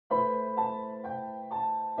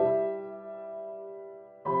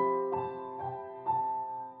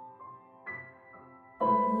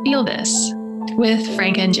Feel This with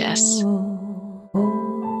Frank and Jess.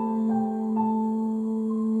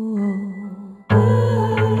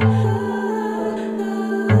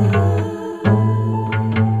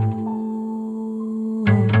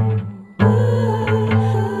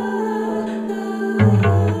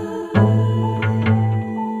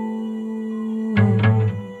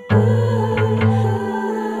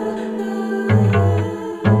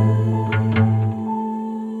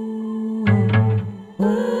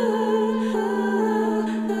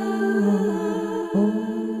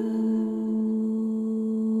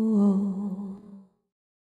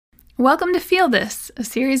 Welcome to Feel This, a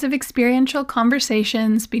series of experiential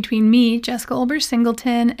conversations between me, Jessica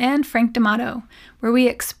Olber-Singleton, and Frank D'Amato, where we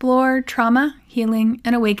explore trauma, healing,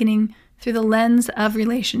 and awakening through the lens of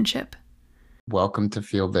relationship. Welcome to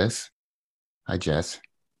Feel This. Hi, Jess.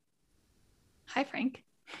 Hi, Frank.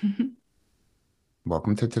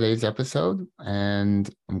 Welcome to today's episode,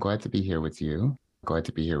 and I'm glad to be here with you. Glad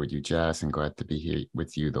to be here with you, Jess, and glad to be here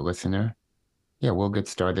with you, the listener. Yeah, we'll get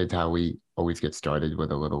started how we always get started,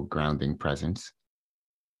 with a little grounding presence.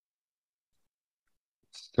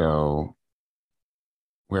 So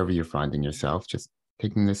wherever you're finding yourself, just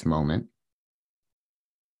taking this moment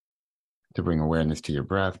to bring awareness to your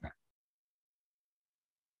breath.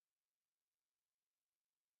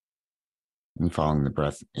 And following the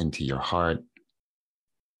breath into your heart.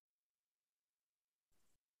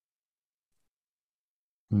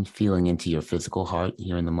 And feeling into your physical heart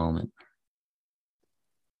here in the moment.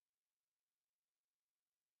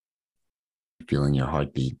 Feeling your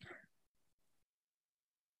heartbeat.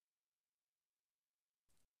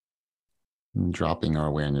 And dropping our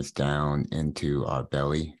awareness down into our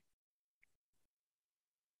belly.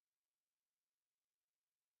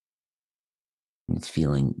 And it's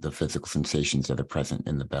feeling the physical sensations that are present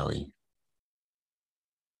in the belly.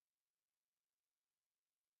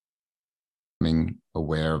 Becoming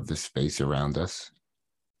aware of the space around us.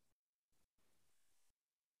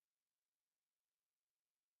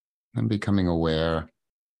 And becoming aware a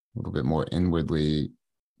little bit more inwardly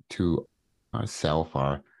to ourself,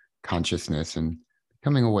 our consciousness, and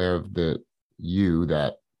becoming aware of the you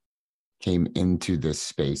that came into this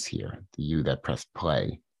space here, the you that pressed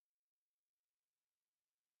play.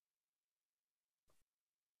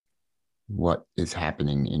 What is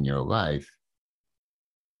happening in your life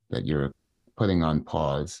that you're putting on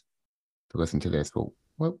pause to listen to this? Well,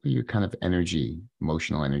 what were your kind of energy,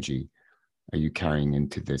 emotional energy, are you carrying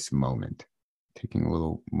into this moment? Taking a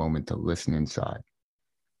little moment to listen inside.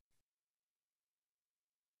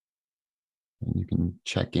 And you can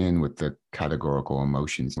check in with the categorical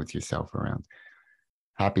emotions with yourself around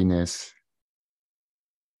happiness,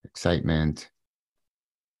 excitement,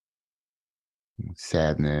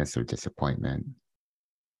 sadness or disappointment,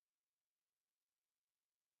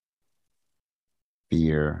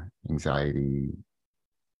 fear, anxiety,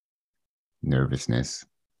 nervousness,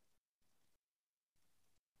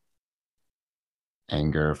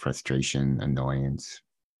 anger, frustration, annoyance.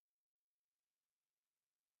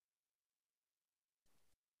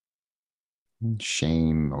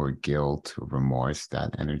 Shame or guilt or remorse,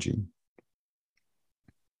 that energy.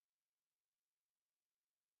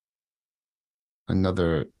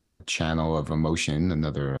 Another channel of emotion,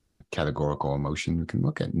 another categorical emotion, we can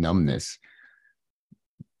look at numbness.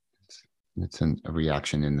 It's a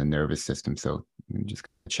reaction in the nervous system. So you just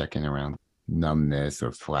check in around numbness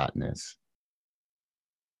or flatness.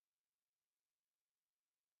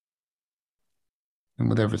 And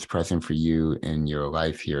whatever's present for you in your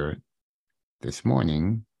life here this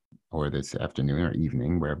morning or this afternoon or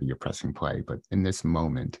evening, wherever you're pressing play, but in this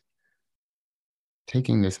moment,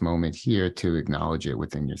 taking this moment here to acknowledge it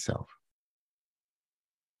within yourself.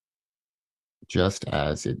 Just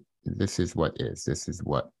as this is what is, this is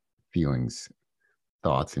what feelings,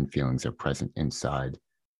 thoughts and feelings are present inside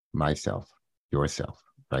myself, yourself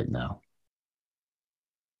right now.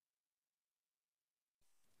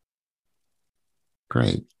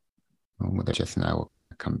 Great. Well, with Jess and I will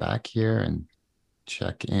come back here and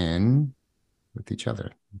check in with each other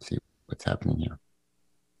and see what's happening here.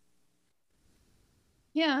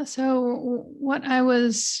 Yeah, so what I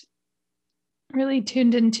was really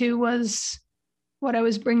tuned into was what I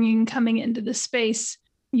was bringing coming into the space.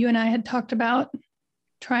 You and I had talked about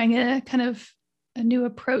trying a kind of a new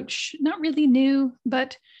approach, not really new,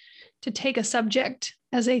 but to take a subject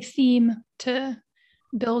as a theme to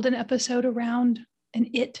build an episode around an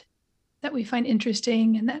it that we find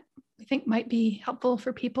interesting and that we think might be helpful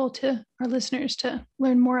for people, to our listeners, to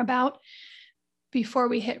learn more about. Before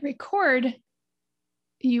we hit record,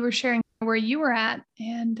 you were sharing where you were at,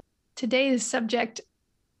 and today's subject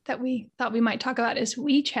that we thought we might talk about is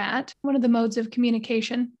WeChat, one of the modes of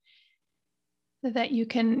communication that you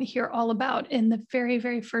can hear all about in the very,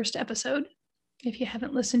 very first episode. If you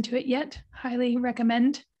haven't listened to it yet, highly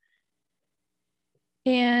recommend.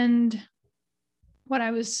 And what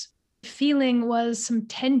I was feeling was some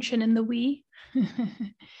tension in the we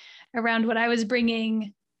around what I was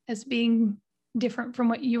bringing as being different from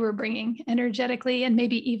what you were bringing energetically, and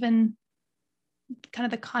maybe even kind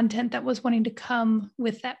of the content that was wanting to come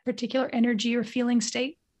with that particular energy or feeling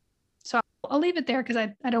state. So I'll leave it there because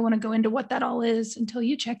I don't want to go into what that all is until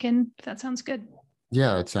you check in, if that sounds good.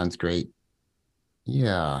 Yeah, that sounds great.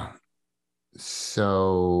 Yeah.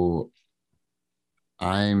 So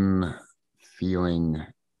I'm feeling,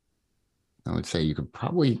 I would say you could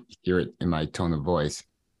probably hear it in my tone of voice,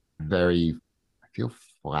 I feel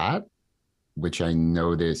flat, which I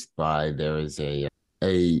noticed by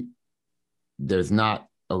there's not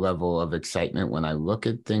a level of excitement when I look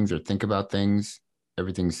at things or think about things.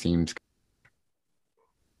 Everything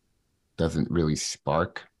doesn't really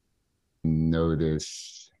spark.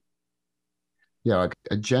 Notice, yeah, like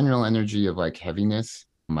a general energy of like heaviness.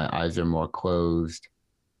 My eyes are more closed,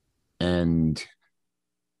 and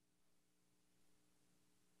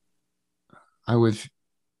I was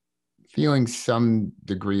feeling some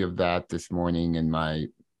degree of that this morning in my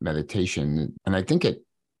meditation. And I think it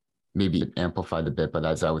amplified a bit, but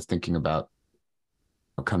as I was thinking about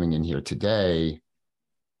coming in here today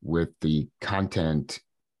with the content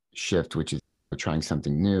shift, which is trying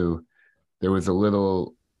something new, there was a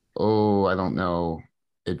little, I don't know.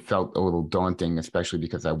 It felt a little daunting, especially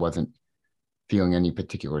because I wasn't feeling any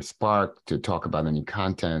particular spark to talk about any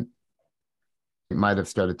content. It might have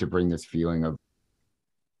started to bring this feeling of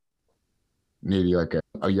maybe like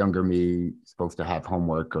a younger me supposed to have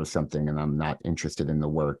homework or something, and I'm not interested in the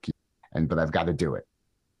work, but I've got to do it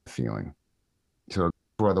feeling. So it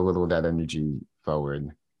brought a little of that energy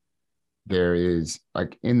forward. There is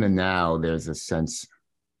like in the now, there's a sense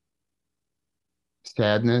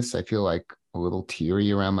sadness. I feel like a little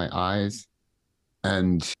teary around my eyes.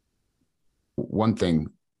 And one thing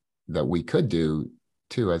that we could do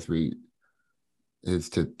too, is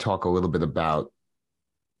to talk a little bit about,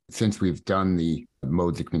 since we've done the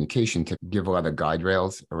modes of communication, to give a lot of guide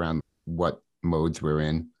rails around what modes we're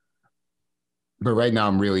in. But right now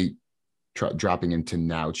I'm really dropping into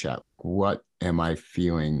now chat. What am I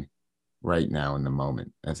feeling right now in the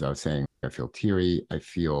moment? As I was saying, I feel teary. I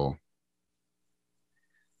feel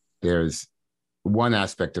there's one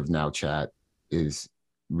aspect of now chat is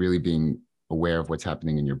really being aware of what's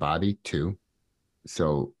happening in your body too.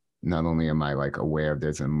 So not only am I like aware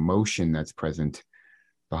there's an emotion that's present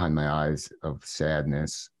behind my eyes of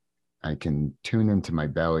sadness, I can tune into my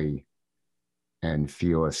belly and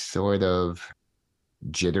feel a sort of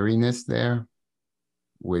jitteriness there,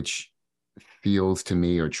 which feels to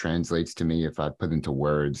me or translates to me, if I put into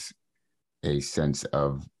words, a sense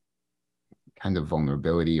of kind of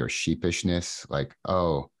vulnerability or sheepishness, like,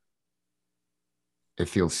 oh, it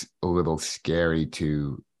feels a little scary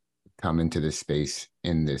to come into this space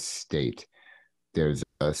in this state. There's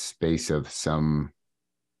a space of some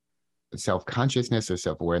self-consciousness or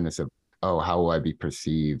self-awareness of, oh, how will I be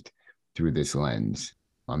perceived through this lens?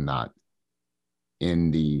 I'm not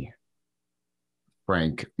in the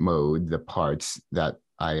frank mode, the parts that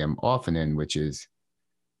I am often in, which is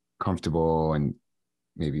comfortable and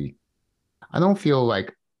maybe I don't feel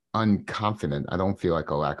like unconfident. I don't feel like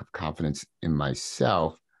a lack of confidence in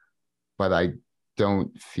myself, but I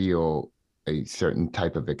don't feel a certain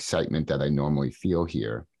type of excitement that I normally feel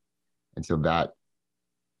here. And so that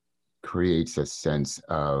creates a sense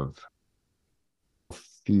of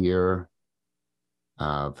fear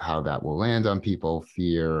of how that will land on people,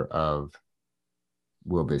 fear of,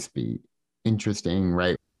 will this be interesting,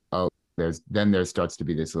 right? Oh, there starts to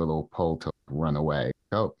be this little pull to run away.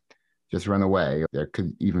 Oh, just run away. There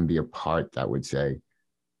could even be a part that would say,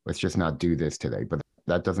 let's just not do this today. But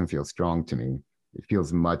that doesn't feel strong to me. It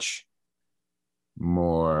feels much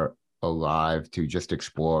more alive to just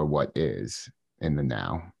explore what is in the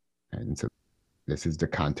now. And so this is the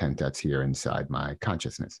content that's here inside my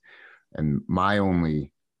consciousness. And my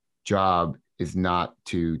only job is not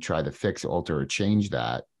to try to fix, alter, or change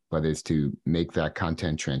that, but is to make that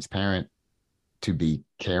content transparent, to be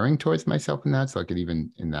caring towards myself in that. So I could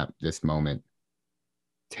even in this moment,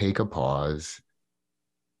 take a pause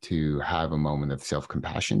to have a moment of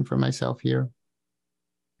self-compassion for myself here.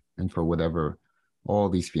 And for whatever, all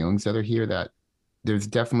these feelings that are here, that there's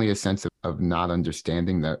definitely a sense of not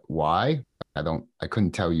understanding that why. I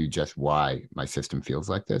couldn't tell you just why my system feels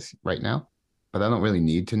like this right now, but I don't really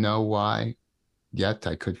need to know why yet.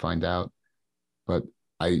 I could find out, but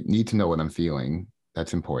I need to know what I'm feeling.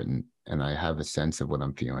 That's important. And I have a sense of what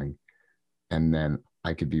I'm feeling. And then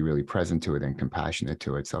I could be really present to it and compassionate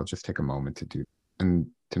to it. So I'll just take a moment to do. And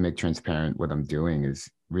to make transparent, what I'm doing is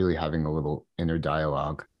really having a little inner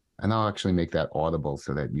dialogue. And I'll actually make that audible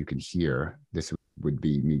so that you can hear. This would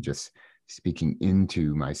be me just speaking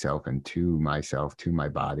into myself and to myself, to my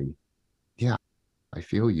body. Yeah, I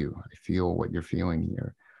feel you. I feel what you're feeling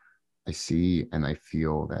here. I see and I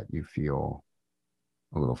feel that you feel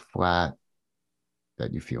a little flat,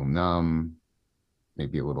 that you feel numb,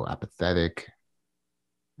 maybe a little apathetic.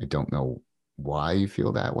 I don't know why you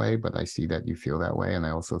feel that way, but I see that you feel that way. And I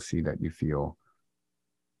also see that you feel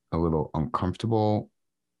a little uncomfortable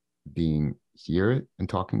being here and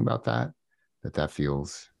talking about that, that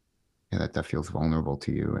feels, yeah, that feels vulnerable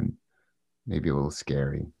to you and maybe a little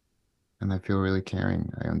scary. And I feel really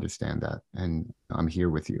caring. I understand that. And I'm here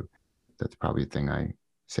with you. That's probably a thing I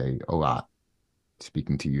say a lot,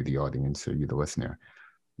 speaking to you, the audience, or you, the listener.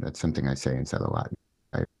 That's something I say and said a lot.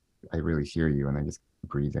 I, I really hear you, and I just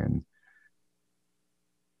breathe in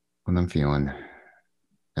what I'm feeling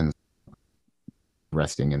and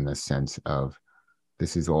resting in the sense of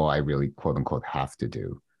this is all I really quote unquote have to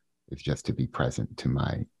do is just to be present to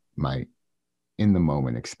my in the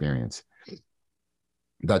moment experience.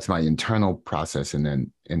 That's my internal process. And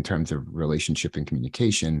then in terms of relationship and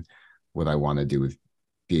communication, what I want to do is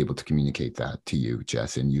be able to communicate that to you,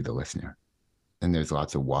 Jess, and you, the listener. And there's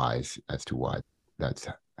lots of whys as to why that's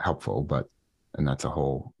helpful, and that's a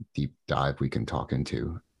whole deep dive we can talk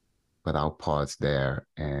into. But I'll pause there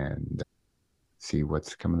and see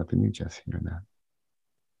what's coming up in you, Jess, hearing that.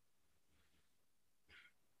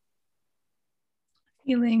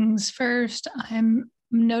 Feelings first. I'm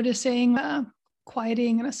noticing a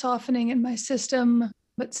quieting and a softening in my system,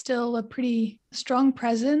 but still a pretty strong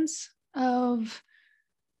presence of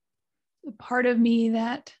the part of me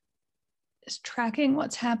that is tracking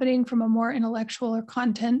what's happening from a more intellectual or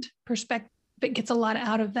content perspective, but gets a lot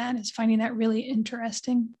out of that. Is finding that really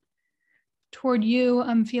interesting. Toward you,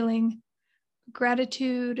 I'm feeling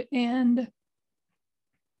gratitude, and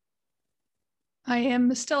I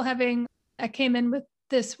came in with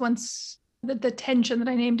this once, the tension that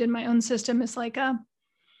I named in my own system is like a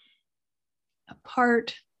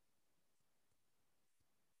part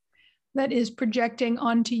that is projecting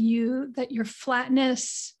onto you that your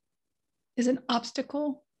flatness is an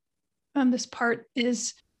obstacle. This part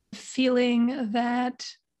is feeling that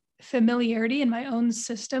familiarity in my own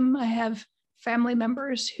system. I have family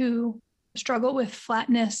members who struggle with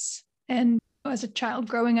flatness. And as a child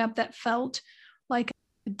growing up, that felt like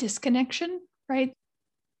a disconnection, right?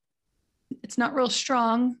 It's not real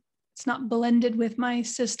strong. It's not blended with my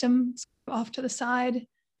system. It's off to the side.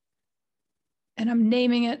 And I'm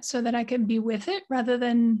naming it so that I can be with it rather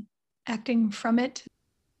than acting from it.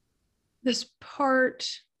 This part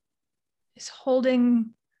is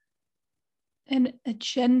holding an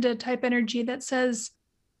agenda type energy that says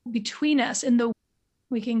between us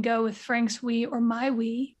we can go with Frank's we or my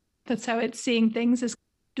we. That's how it's seeing things, is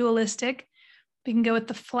dualistic. We can go with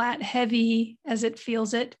the flat, heavy as it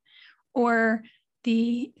feels it, or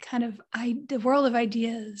the kind of the world of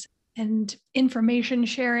ideas and information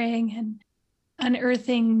sharing and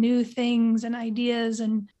unearthing new things and ideas.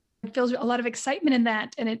 And it feels a lot of excitement in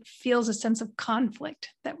that. And it feels a sense of conflict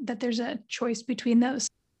that there's a choice between those.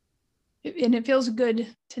 And it feels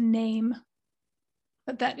good to name,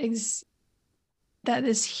 but that is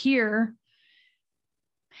here.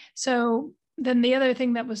 So then the other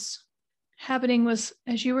thing that was happening was,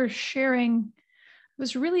 as you were sharing, I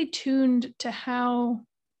was really tuned to how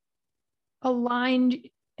aligned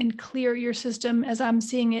and clear your system, as I'm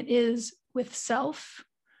seeing it, is with self.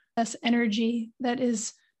 That's energy that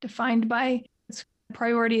is defined by its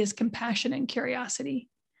priority is compassion and curiosity.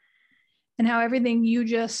 And how everything you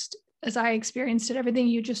just, as I experienced it, everything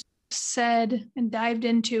you just said and dived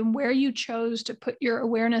into, and where you chose to put your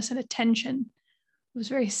awareness and attention was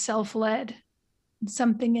very self-led.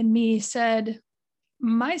 Something in me said,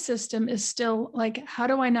 my system is still like, how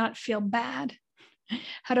do I not feel bad?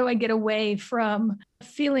 How do I get away from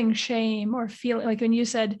feeling shame or feel like when you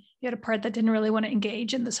said you had a part that didn't really want to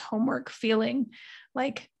engage in this homework feeling,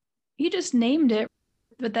 like you just named it,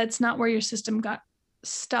 but that's not where your system got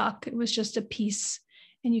stuck. It was just a piece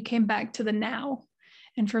and you came back to the now.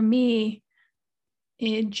 And for me,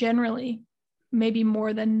 it generally, maybe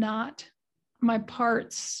more than not, my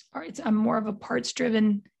parts are, I'm more of a parts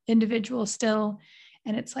driven individual still.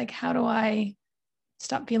 And it's like, how do I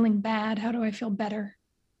stop feeling bad? How do I feel better?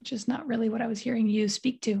 Which is not really what I was hearing you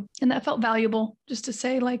speak to. And that felt valuable, just to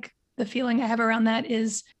say, like, the feeling I have around that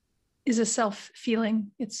is a self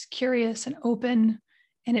feeling. It's curious and open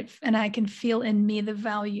and I can feel in me the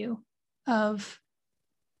value of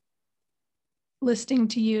listening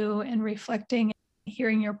to you and reflecting,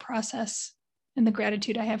 hearing your process, and the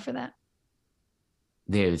gratitude I have for that.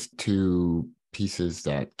 There's two pieces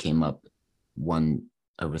that came up. One,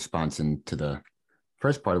 a response to the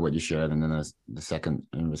first part of what you shared, and then the second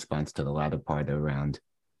in response to the latter part around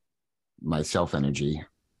my self energy.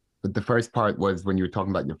 But the first part was when you were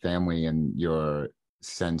talking about your family and your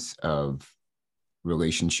sense of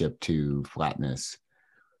relationship to flatness.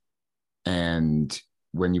 And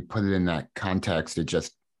when you put it in that context, it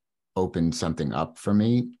just opened something up for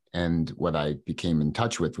me. And what I became in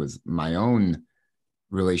touch with was my own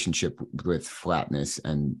relationship with flatness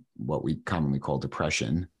and what we commonly call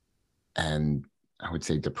depression. And I would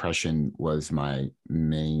say depression was my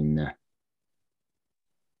main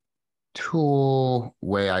tool,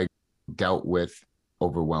 way I dealt with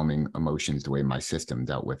overwhelming emotions, the way my system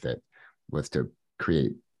dealt with it was to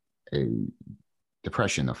create a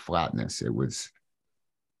depression, a flatness. It was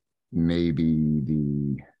maybe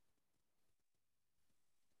the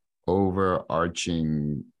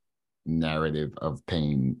overarching narrative of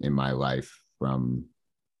pain in my life from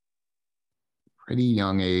pretty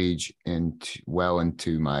young age and well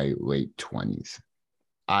into my late 20s.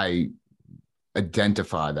 I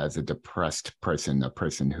identified as a depressed person, a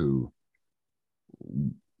person who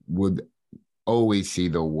would always see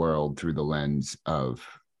the world through the lens of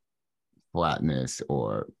flatness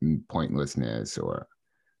or pointlessness or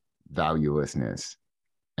valuelessness,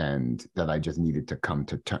 and that I just needed to come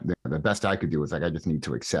to terms. The best I could do was like, I just need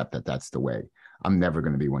to accept that that's the way. I'm never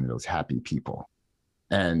going to be one of those happy people.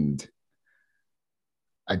 And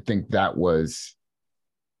I think that was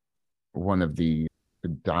one of the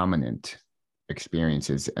dominant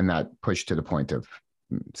experiences, and that pushed to the point of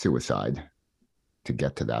suicide to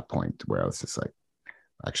get to that point where I was just like,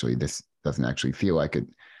 actually, this doesn't actually feel like it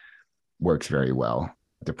works very well.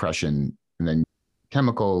 Depression, and then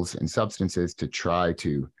chemicals and substances to try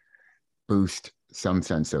to boost some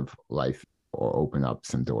sense of life or open up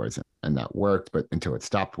some doors. And that worked, but until it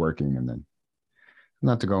stopped working. And then,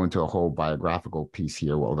 not to go into a whole biographical piece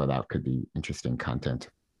here, although that could be interesting content.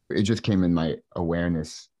 It just came in my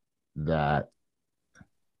awareness that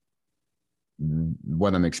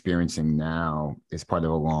what I'm experiencing now is part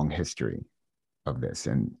of a long history of this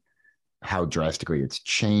and how drastically it's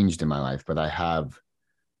changed in my life. But I have,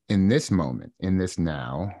 in this moment, in this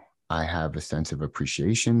now, I have a sense of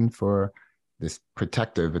appreciation for this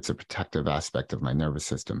it's a protective aspect of my nervous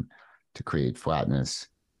system to create flatness.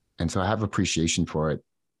 And so I have appreciation for it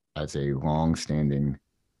as a long-standing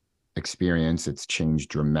experience. It's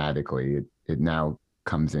changed dramatically. It now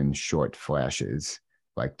comes in short flashes.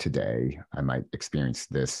 Like today, I might experience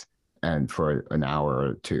this, and for an hour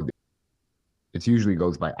or two. It usually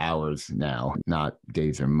goes by hours now, not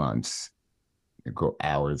days or months. It go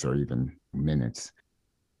hours or even minutes.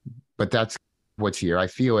 But that's what's here. I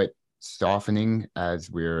feel it softening as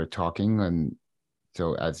we're talking. And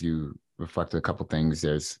so as you reflect a couple things,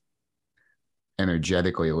 there's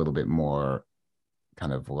energetically a little bit more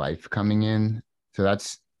kind of life coming in. So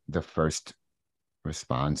that's the first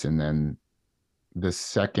response. And then the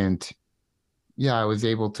second, I was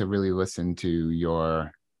able to really listen to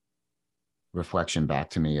your reflection back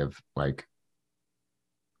to me of like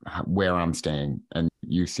where I'm staying, and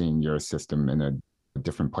you seeing your system in a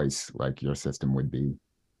different place, like your system would be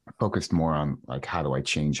focused more on like, how do I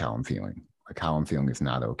change how I'm feeling? Like how I'm feeling is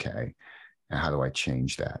not okay. And how do I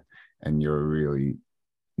change that? And you're really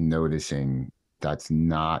noticing that's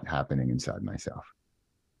not happening inside myself.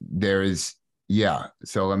 There is,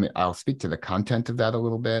 so I'll speak to the content of that a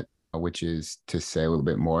little bit, which is to say a little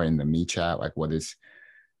bit more in the me chat, like what is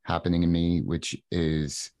happening in me, which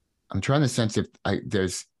is, I'm trying to sense if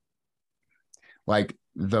there's like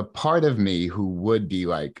the part of me who would be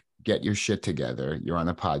like, get your shit together, you're on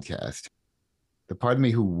a podcast. The part of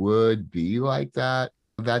me who would be like that,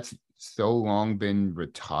 that's so long been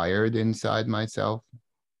retired inside myself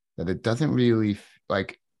that it doesn't really,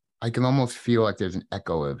 like, I can almost feel like there's an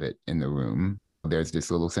echo of it in the room. There's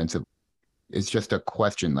this little sense of, it's just a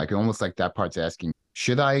question, like almost like that part's asking,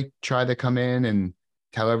 should I try to come in and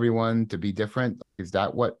tell everyone to be different? Is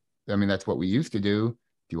that that's what we used to do.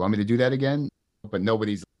 Do you want me to do that again? But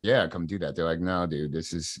nobody's, come do that. They're like, no, dude,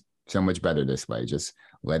 this is so much better this way. Just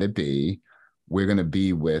let it be. We're going to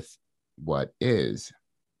be with what is.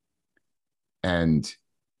 And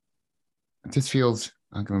it just feels,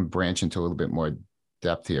 I'm going to branch into a little bit more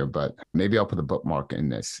depth here, but maybe I'll put a bookmark in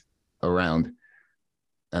this around,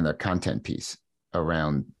 and a content piece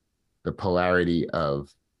around the polarity of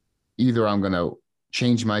either I'm going to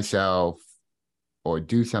change myself or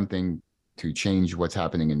do something to change what's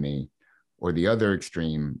happening in me, or the other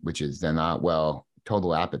extreme, which is then, well,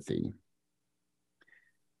 total apathy.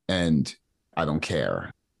 And I don't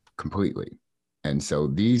care completely. And so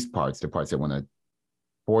these parts, the parts that want to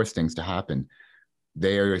force things to happen,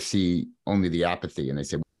 they see only the apathy. And they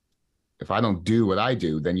say, if I don't do what I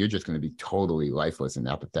do, then you're just going to be totally lifeless and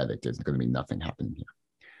apathetic. There's going to be nothing happening here.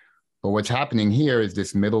 But what's happening here is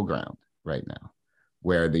this middle ground right now,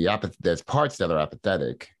 where there's parts that are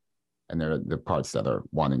apathetic, and there are the parts that are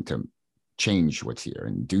wanting to change what's here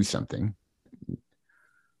and do something.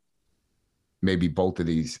 Maybe both of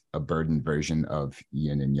these a burdened version of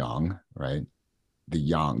yin and yang, right? The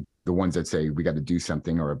yang, the ones that say we got to do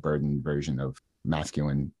something, are a burdened version of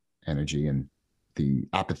masculine energy, and the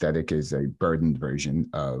apathetic is a burdened version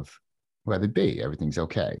of let it be, everything's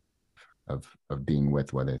okay, of being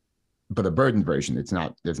with what it. But a burdened version,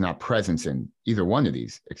 there's not presence in either one of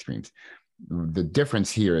these extremes. The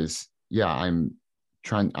difference here is, I'm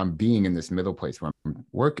being in this middle place where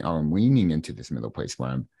I'm leaning into this middle place where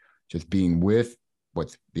I'm just being with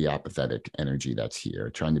what's the apathetic energy that's here,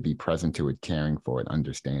 trying to be present to it, caring for it,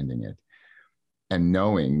 understanding it, and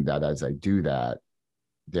knowing that as I do that,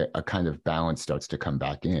 a kind of balance starts to come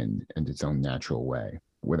back in its own natural way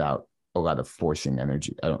without a lot of forcing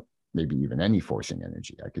energy. Maybe even any forcing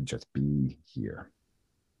energy. I could just be here.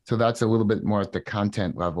 So that's a little bit more at the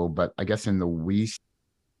content level, but I guess in the we,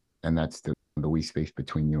 and that's the we space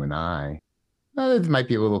between you and I, there might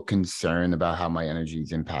be a little concern about how my energy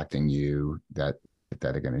is impacting you, that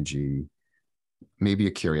pathetic energy, maybe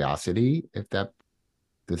a curiosity,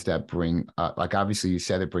 does that bring up, like, obviously you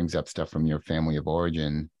said it brings up stuff from your family of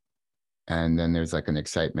origin. And then there's like an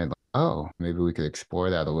excitement, like, oh, maybe we could explore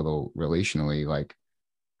that a little relationally. Like,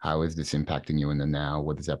 how is this impacting you in the now?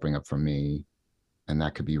 What does that bring up for me? And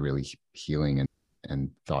that could be really healing and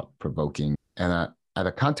thought provoking. And at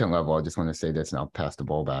a content level, I just want to say this, and I'll pass the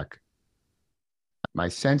ball back. My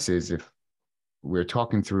sense is, if we're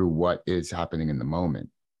talking through what is happening in the moment,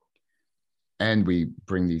 and we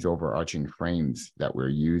bring these overarching frames that we're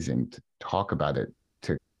using to talk about it,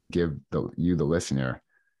 to give you, the listener,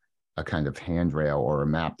 a kind of handrail or a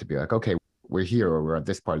map to be like, okay, we're here, or we're at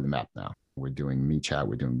this part of the map now. We're doing me chat,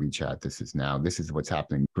 we're doing WeChat. This is what's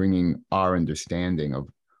happening, bringing our understanding of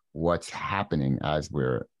what's happening as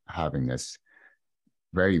we're having this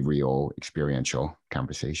very real experiential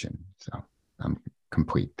conversation. So I'm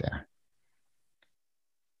complete there.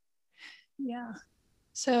 Yeah.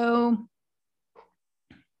 So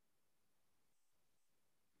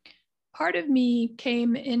part of me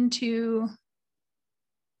came into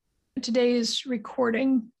today's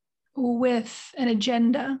recording with an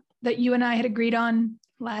agenda that you and I had agreed on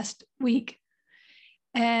last week.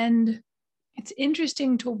 And it's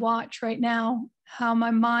interesting to watch right now how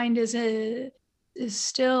my mind is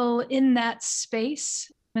still in that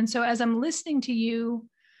space. And so as I'm listening to you,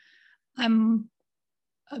 I'm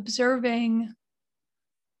observing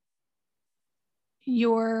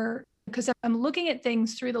because I'm looking at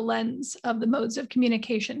things through the lens of the modes of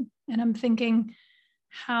communication. And I'm thinking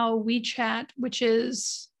how WeChat, which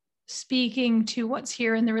is speaking to what's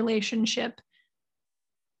here in the relationship,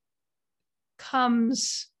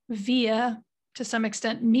 comes via, to some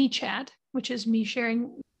extent, me chat, which is me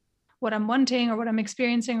sharing what I'm wanting or what I'm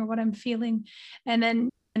experiencing or what I'm feeling. And then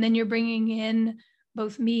you're bringing in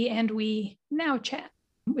both me and we now chat,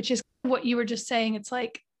 which is what you were just saying. It's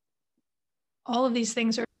like all of these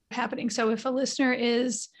things are happening. So if a listener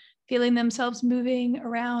is feeling themselves moving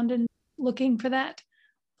around and looking for that,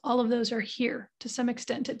 all of those are here to some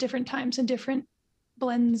extent at different times and different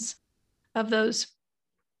blends of those.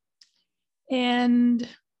 And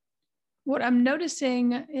what I'm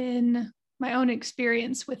noticing in my own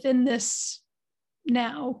experience within this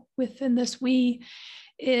we,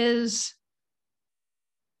 is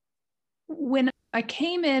when I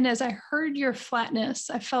came in, as I heard your flatness,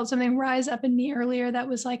 I felt something rise up in me earlier that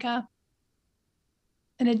was like an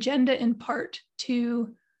agenda in part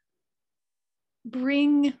to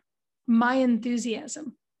bring my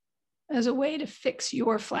enthusiasm as a way to fix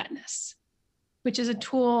your flatness, which is a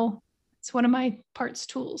tool. It's one of my parts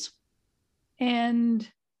tools. And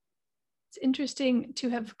it's interesting to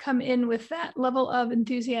have come in with that level of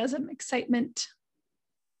enthusiasm, excitement,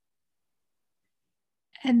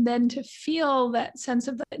 and then to feel that sense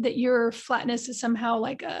of that your flatness is somehow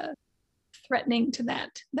like a threatening to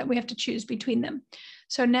that we have to choose between them.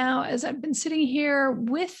 So now, as I've been sitting here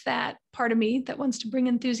with that part of me that wants to bring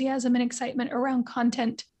enthusiasm and excitement around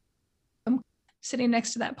content, I'm sitting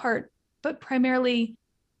next to that part, but primarily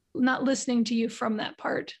not listening to you from that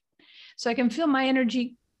part. So I can feel my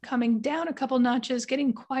energy coming down a couple notches,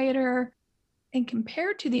 getting quieter, And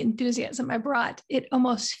compared to the enthusiasm I brought, it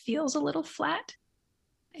almost feels a little flat.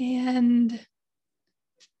 And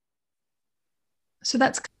so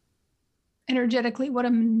that's energetically what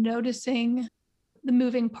I'm noticing, the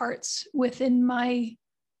moving parts within my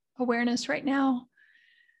awareness right now.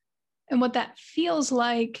 And what that feels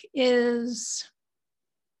like is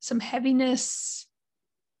some heaviness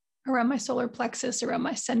around my solar plexus, around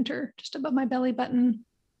my center, just above my belly button,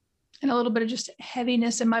 and a little bit of just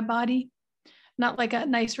heaviness in my body. Not like a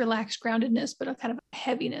nice, relaxed groundedness, but a kind of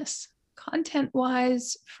heaviness.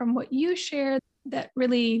 Content-wise, from what you shared, that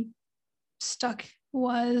really stuck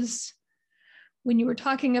was when you were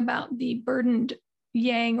talking about the burdened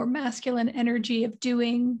yang or masculine energy of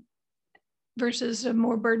doing versus a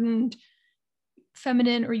more burdened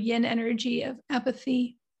feminine or yin energy of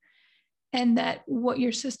apathy. And that what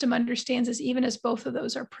your system understands is even as both of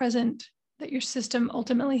those are present, that your system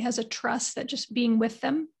ultimately has a trust that just being with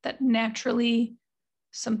them, that naturally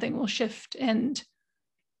something will shift and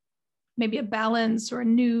maybe a balance or a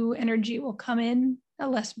new energy will come in, a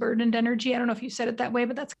less burdened energy. I don't know if you said it that way,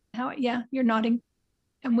 but that's how you're nodding.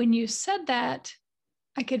 And when you said that,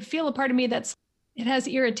 I could feel a part of me it has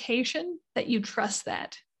irritation that you trust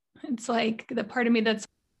that. It's like the part of me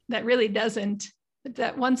that really doesn't,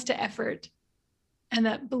 that wants to effort and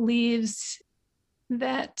that believes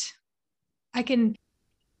that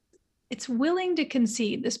it's willing to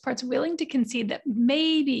concede, this part's willing to concede that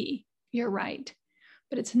maybe you're right,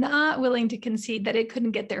 but it's not willing to concede that it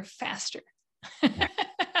couldn't get there faster.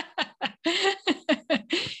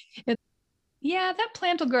 Yeah, that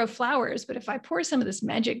plant will grow flowers, but if I pour some of this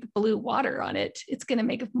magic blue water on it, it's going to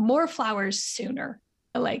make more flowers sooner.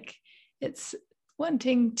 Like it's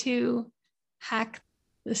wanting to hack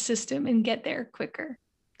the system and get there quicker.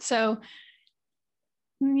 So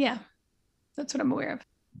yeah, that's what I'm aware of.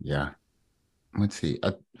 Yeah. Let's see.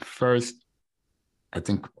 At first, I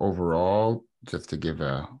think overall, just to give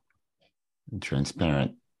a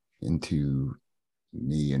transparent into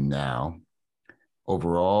me and now,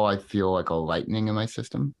 overall, I feel like a lightening in my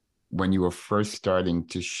system. When you were first starting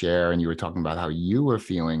to share and you were talking about how you were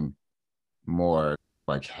feeling more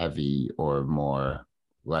like heavy or more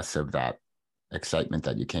less of that excitement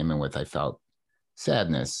that you came in with, I felt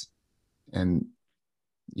sadness. And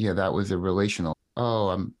yeah, that was a relational, oh,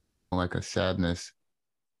 I'm like a sadness.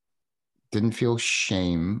 Didn't feel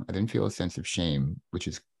shame. I didn't feel a sense of shame, which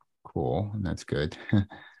is cool and that's good.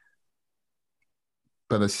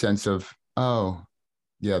 But a sense of, oh,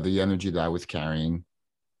 yeah, the energy that I was carrying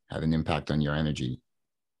had an impact on your energy.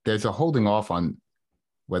 There's a holding off on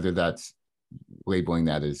whether that's labeling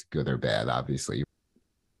that as good or bad. Obviously,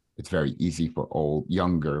 it's very easy for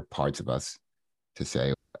younger parts of us to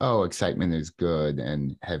say, oh, excitement is good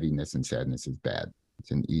and heaviness and sadness is bad.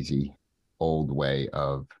 It's an easy old way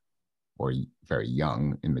of, or very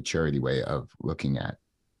young immaturity way of looking at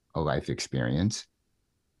a life experience.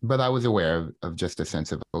 But I was aware of just a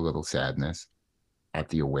sense of a little sadness at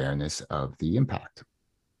the awareness of the impact.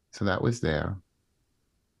 So that was there.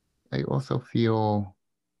 I also feel,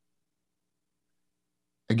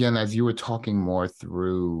 again, as you were talking more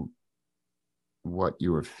through what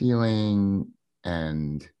you were feeling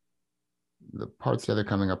and the parts that are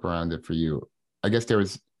coming up around it for you, I guess there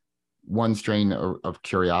was one strain of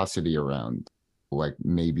curiosity around, like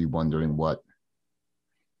maybe wondering what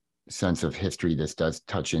sense of history this does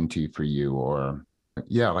touch into for you, or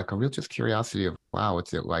yeah, like a real just curiosity of, wow,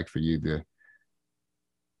 what's it like for you to,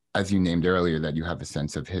 as you named earlier, that you have a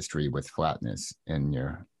sense of history with flatness in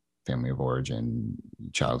your family of origin,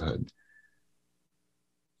 childhood,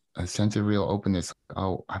 a sense of real openness.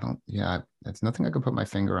 Oh, I don't, yeah, that's nothing I could put my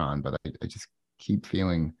finger on, but I just keep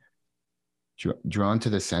feeling drawn to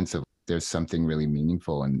the sense of there's something really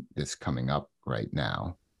meaningful in this coming up right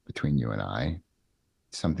now between you and I.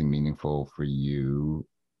 Something meaningful for you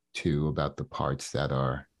too about the parts that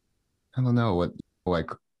are, I don't know, what,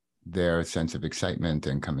 like their sense of excitement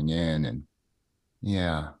and coming in and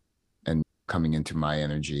yeah, and coming into my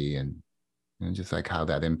energy and just like how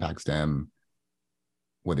that impacts them,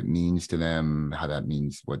 what it means to them, how that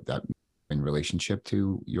means what that in relationship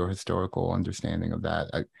to your historical understanding of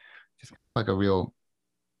that. Just like a real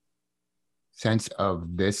sense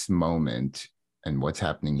of this moment and what's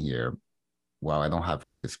happening here. While I don't have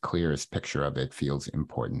this clearest picture of it, feels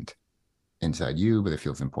important inside you, but it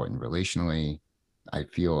feels important relationally. I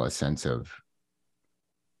feel a sense of,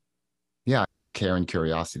 yeah, care and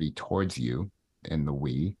curiosity towards you in the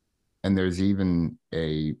we. And there's even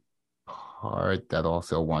a part that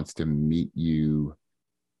also wants to meet you.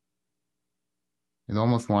 It's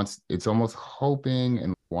almost hoping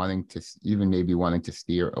and wanting to, even maybe wanting to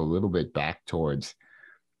steer a little bit back towards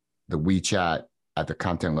the WeChat at the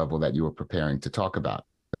content level that you were preparing to talk about.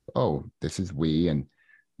 Oh, this is we, and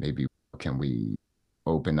maybe can we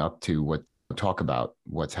open up to talk about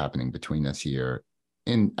what's happening between us here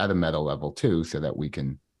at a meta level too, so that we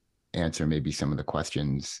can answer maybe some of the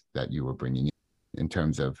questions that you were bringing in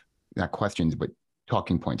terms of not questions, but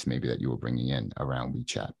talking points maybe that you were bringing in around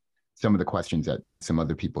WeChat. Some of the questions that some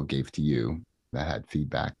other people gave to you that had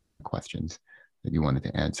feedback questions that you wanted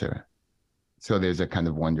to answer. So there's a kind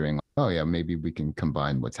of wondering, oh yeah, maybe we can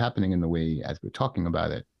combine what's happening in the way as we're talking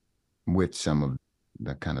about it with some of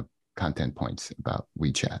the kind of content points about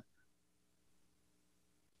WeChat.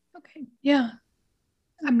 Okay. Yeah.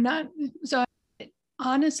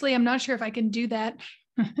 Honestly, I'm not sure if I can do that.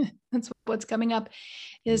 That's what's coming up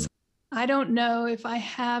is I don't know if I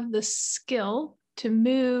have the skill to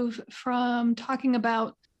move from talking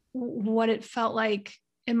about what it felt like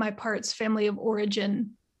in my parts family of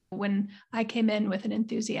origin when I came in with an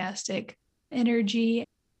enthusiastic energy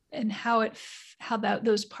and how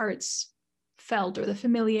those parts felt, or the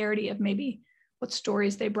familiarity of maybe what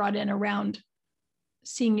stories they brought in around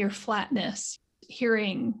seeing your flatness,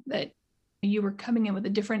 hearing that you were coming in with a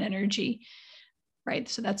different energy, right?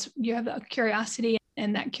 So you have a curiosity,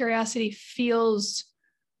 and that curiosity feels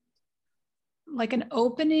like an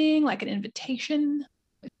opening, like an invitation.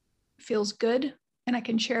 It feels good. And I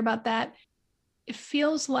can share about that. It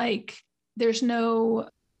feels like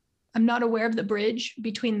I'm not aware of the bridge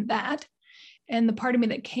between that and the part of me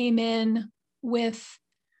that came in with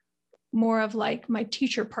more of like my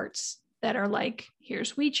teacher parts that are like,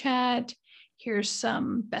 here's WeChat, here's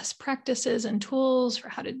some best practices and tools for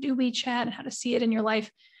how to do WeChat and how to see it in your life.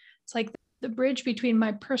 It's like the bridge between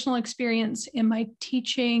my personal experience and my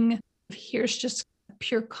teaching. Here's just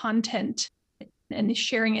pure content and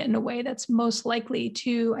sharing it in a way that's most likely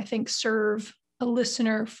to, I think, serve a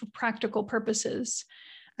listener for practical purposes.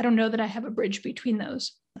 I don't know that I have a bridge between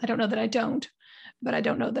those. I don't know that I don't, but I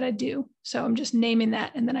don't know that I do. So I'm just naming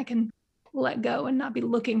that, and then I can let go and not be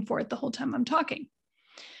looking for it the whole time I'm talking.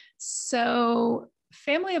 So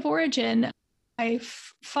family of origin, my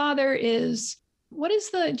father is,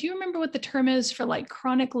 do you remember what the term is for like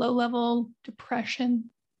chronic low-level depression?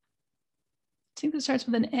 I think it starts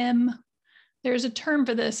with an M. There's a term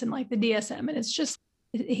for this in like the DSM, and it's just,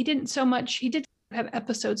 he did have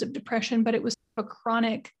episodes of depression, but it was a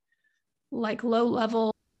chronic, like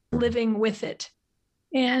low-level living with it.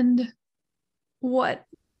 And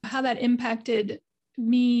how that impacted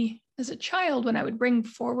me as a child when I would bring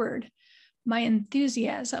forward my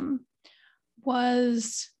enthusiasm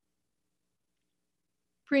was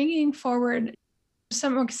bringing forward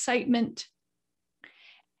some excitement.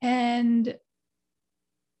 And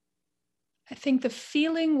I think the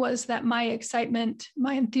feeling was that my excitement,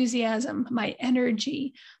 my enthusiasm, my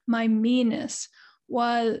energy, my meanness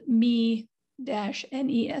was me-NESS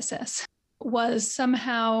was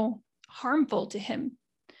somehow harmful to him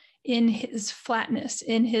in his flatness,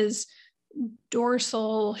 in his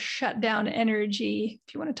dorsal shutdown energy.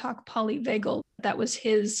 If you want to talk polyvagal, that was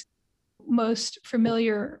his most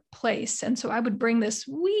familiar place. And so I would bring this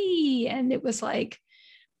and it was like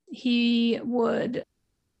it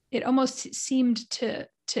almost seemed to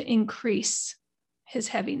increase his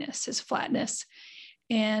heaviness, his flatness.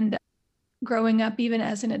 And growing up, even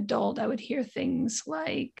as an adult, I would hear things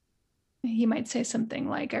like, he might say something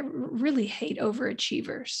like, I really hate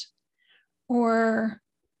overachievers. Or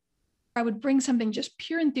I would bring something just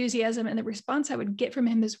pure enthusiasm, and the response I would get from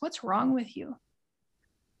him is, what's wrong with you?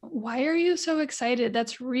 Why are you so excited?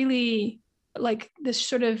 That's really like this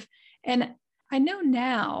sort of, and I know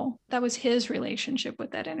now that was his relationship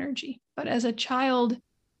with that energy. But as a child,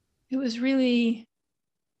 it was really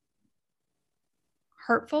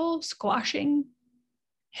hurtful, squashing,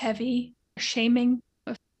 heavy, shaming.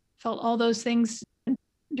 I felt all those things in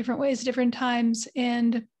different ways, different times.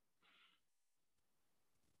 And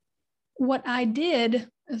what I did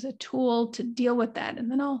as a tool to deal with that, and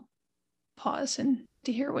then I'll pause and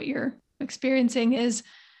to hear what you're experiencing, is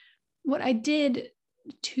what I did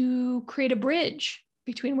to create a bridge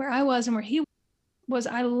between where I was and where he was.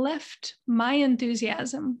 I left my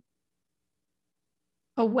enthusiasm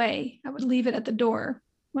away. I would leave it at the door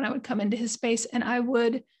when I would come into his space, and I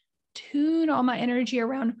would tune all my energy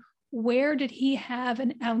around where did he have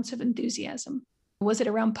an ounce of enthusiasm? Was it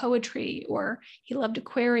around poetry, or he loved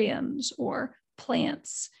aquariums or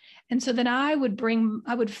plants? And so then I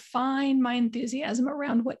would find my enthusiasm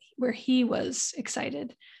around where he was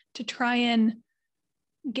excited, to try and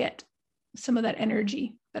get some of that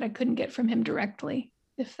energy that I couldn't get from him directly,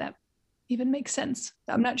 if that even makes sense.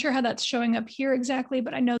 I'm not sure how that's showing up here exactly,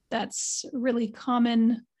 but I know that's a really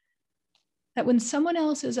common that when someone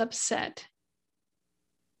else is upset,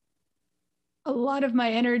 a lot of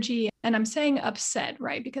my energy, and I'm saying upset,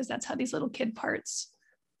 right? Because that's how these little kid parts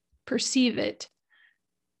perceive it.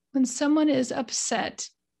 When someone is upset,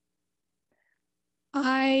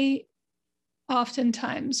 I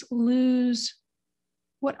oftentimes lose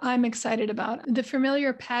what I'm excited about. The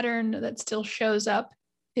familiar pattern that still shows up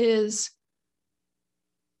is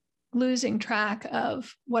losing track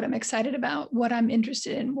of what I'm excited about, what I'm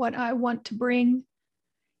interested in, what I want to bring,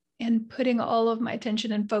 and putting all of my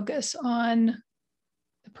attention and focus on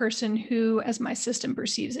the person who, as my system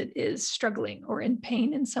perceives it, is struggling or in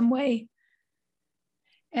pain in some way.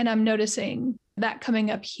 And I'm noticing that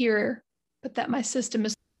coming up here, but that my system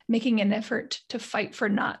is making an effort to fight for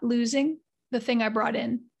not losing the thing I brought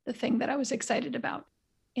in, the thing that I was excited about.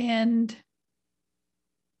 And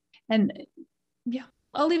yeah,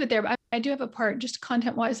 I'll leave it there. But I do have a part just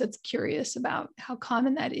content-wise that's curious about how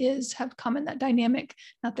common that is, how common that dynamic,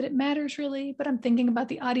 not that it matters really, but I'm thinking about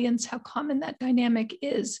the audience, how common that dynamic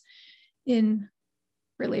is in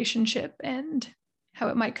relationship and how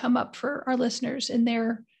it might come up for our listeners in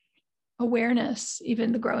their awareness,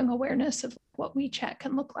 even the growing awareness of what WeChat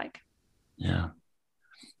can look like. Yeah.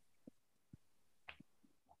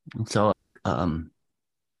 So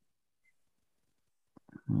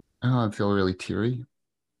I feel really teary.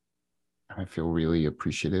 I feel really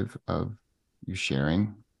appreciative of you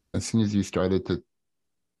sharing. As soon as you started to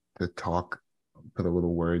talk, put a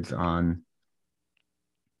little words on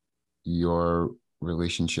your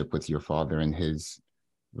relationship with your father and his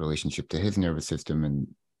relationship to his nervous system, and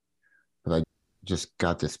but I just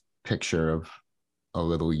got this picture of a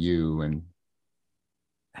little you, and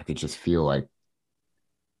I could just feel like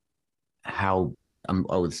how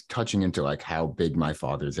I was touching into like how big my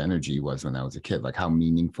father's energy was when I was a kid, like how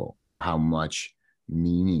meaningful, how much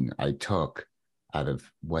meaning I took out of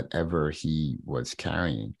whatever he was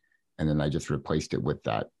carrying. And then I just replaced it with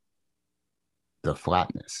the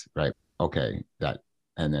flatness, right? Okay,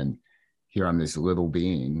 and then here I'm this little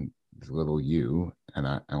being, this little you, and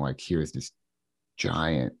I'm like, here's this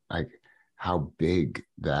giant, like how big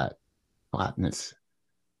that flatness,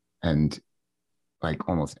 and like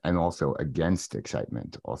almost, and also against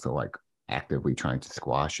excitement, also like actively trying to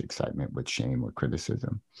squash excitement with shame or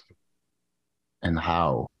criticism, and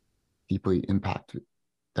how deeply impacted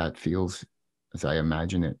that feels as I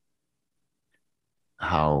imagine it.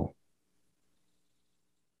 How,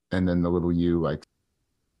 and then the little you, like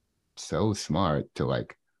so smart to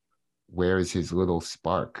like, where's his little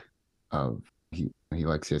spark of he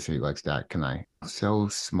likes this or he likes that? Can I? So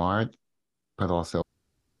smart, but also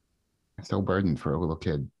so burdened for a little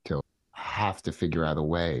kid to have to figure out a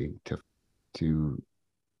way to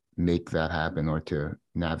make that happen or to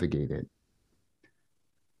navigate it.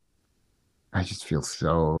 I just feel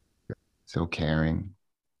so caring,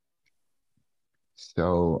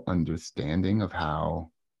 so understanding of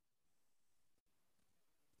how,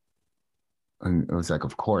 and it was like,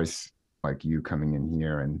 of course, like you coming in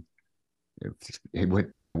here and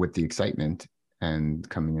with the excitement and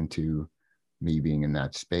coming into me being in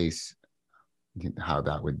that space, how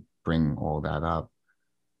that would bring all that up.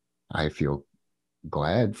 I feel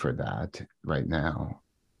glad for that right now.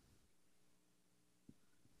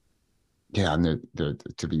 Yeah, and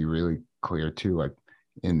to be really clear too, like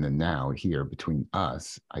in the now here between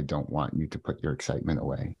us, I don't want you to put your excitement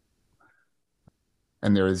away.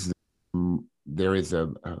 And there is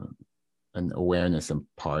an awareness and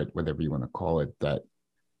part, whatever you want to call it, that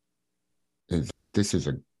is this is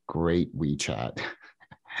a great WeChat.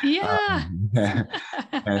 Yeah.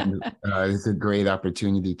 And it's a great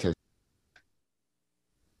opportunity to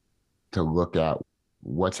look at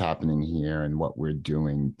what's happening here and what we're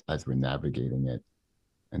doing as we're navigating it,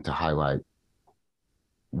 and to highlight.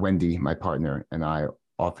 Wendy, my partner, and I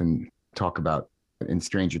often talk about in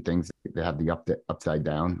Stranger Things, they have the upside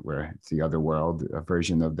down, where it's the other world, a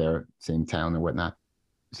version of their same town or whatnot.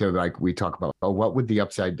 So like we talk about, oh, what's the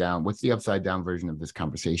upside down version of this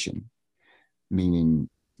conversation? Meaning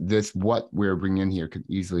what we're bringing in here could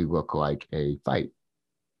easily look like a fight.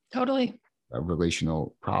 Totally. A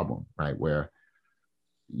relational problem, right? Where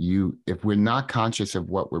if we're not conscious of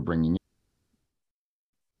what we're bringing in,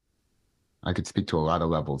 I could speak to a lot of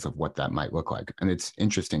levels of what that might look like. And it's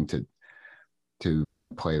interesting to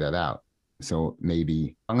play that out. So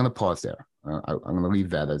maybe I'm going to pause there. I'm going to leave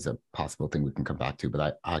that as a possible thing we can come back to, but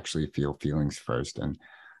I actually feel feelings first. And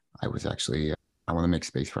I want to make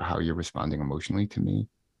space for how you're responding emotionally to me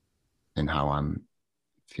and how I'm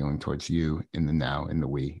feeling towards you in the now, in the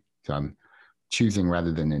we. So I'm choosing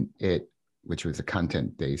rather than an it, which was a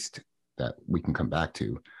content based that we can come back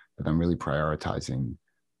to, but I'm really prioritizing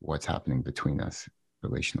what's happening between us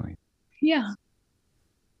relationally. Yeah.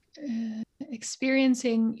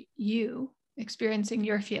 Experiencing your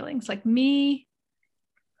feelings, like me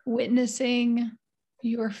witnessing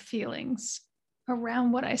your feelings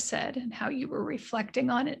around what I said and how you were reflecting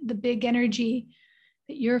on it, the big energy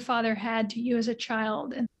that your father had to you as a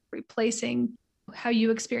child, and replacing how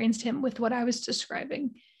you experienced him with what I was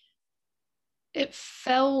describing. It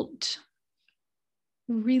felt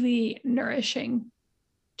really nourishing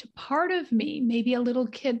to part of me, maybe a little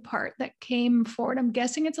kid part that came forward. I'm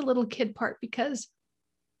guessing it's a little kid part because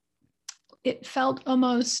it felt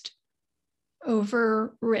almost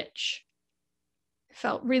over rich. It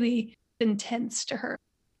felt really intense to her.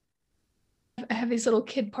 I have these little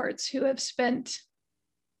kid parts who have spent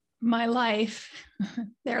my life,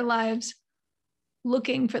 their lives,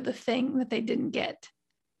 looking for the thing that they didn't get.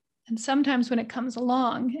 And sometimes when it comes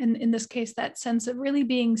along, and in this case, that sense of really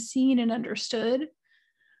being seen and understood,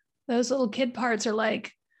 those little kid parts are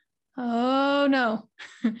like, oh no,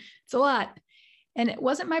 it's a lot. And it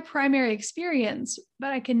wasn't my primary experience,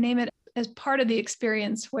 but I can name it as part of the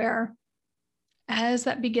experience where, as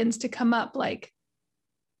that begins to come up, like,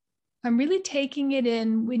 I'm really taking it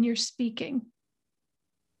in when you're speaking.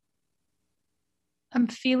 I'm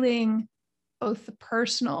feeling both the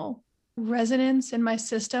personal resonance in my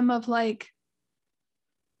system of like,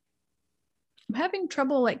 I'm having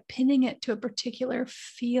trouble like pinning it to a particular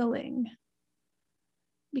feeling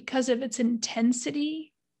because of its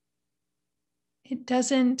intensity. It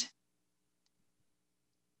doesn't,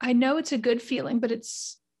 I know it's a good feeling, but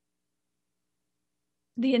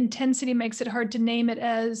the intensity makes it hard to name it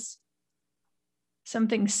as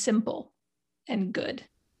something simple and good.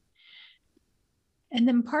 And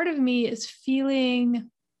then part of me is feeling,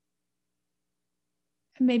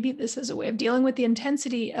 maybe this is a way of dealing with the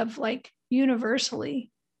intensity of like universally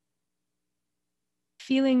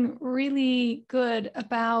feeling really good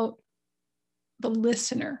about the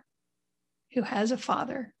listener who has a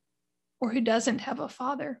father or who doesn't have a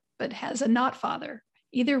father, but has a not father.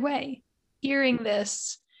 Either way, hearing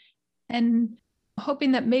this and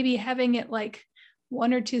hoping that maybe having it like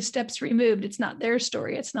one or two steps removed, it's not their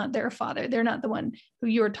story, it's not their father, they're not the one who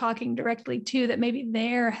you're talking directly to, that maybe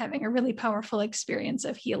they're having a really powerful experience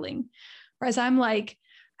of healing. Whereas I'm like,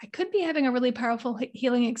 I could be having a really powerful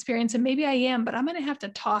healing experience, and maybe I am, but I'm going to have to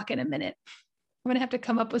talk in a minute. I'm going to have to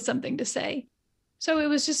come up with something to say. So it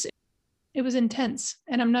was intense,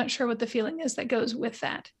 and I'm not sure what the feeling is that goes with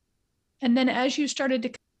that. And then as you started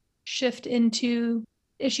to shift into,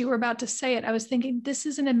 as you were about to say it, I was thinking, this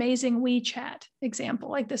is an amazing WeChat example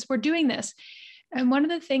like this. We're doing this. And one of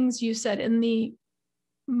the things you said in the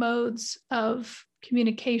modes of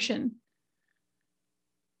communication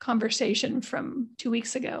conversation from 2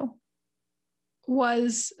 weeks ago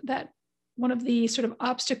was that one of the sort of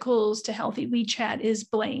obstacles to healthy WeChat is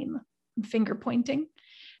blame and finger pointing,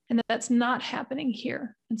 and that's not happening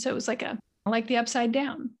here. And so it was like the upside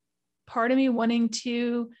down. Part of me wanting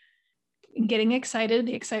to, getting excited,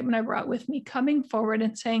 the excitement I brought with me, coming forward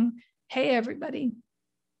and saying, hey, everybody,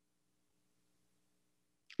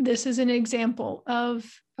 this is an example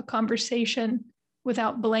of a conversation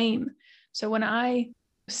without blame. So when I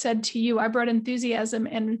said to you, I brought enthusiasm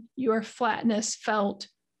and your flatness felt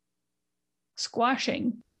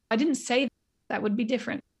squashing, I didn't say that would be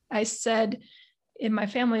different. I said, in my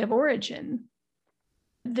family of origin,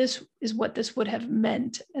 this is what this would have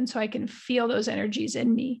meant. And so I can feel those energies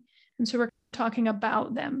in me. And so we're talking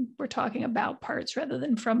about them. We're talking about parts rather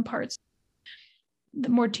than from parts. The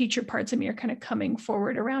more teacher parts of me are kind of coming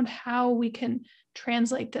forward around how we can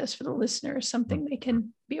translate this for the listener, something they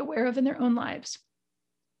can be aware of in their own lives.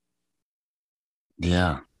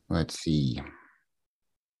 Yeah, let's see.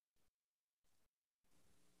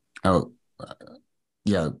 Oh,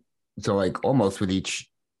 yeah. So like almost with each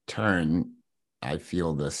turn, I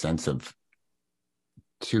feel the sense of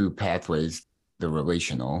two pathways, the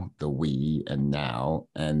relational, the we and now,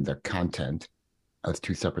 and the content as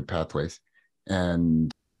two separate pathways.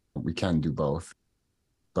 And we can do both.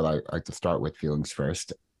 But I like to start with feelings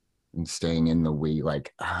first and staying in the we,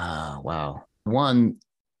 like, wow. One,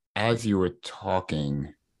 as you were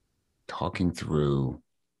talking through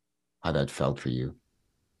how that felt for you,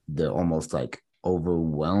 they're almost like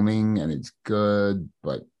overwhelming and it's good,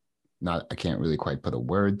 but not, I can't really quite put a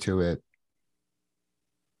word to it.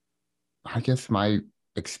 I guess my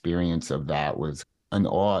experience of that was an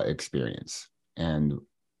awe experience. And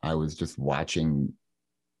I was just watching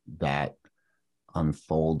that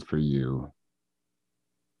unfold for you.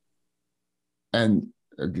 And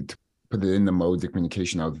to put it in the modes of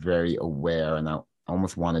communication, I was very aware, and I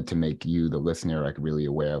almost wanted to make you, the listener, like really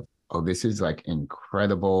aware of oh, this is like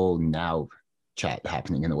incredible now chat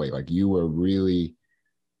happening in a way. Like you were really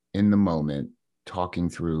in the moment talking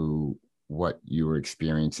through what you were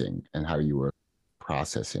experiencing and how you were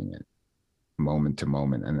processing it moment to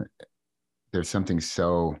moment. And there's something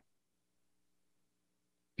so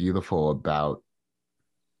beautiful about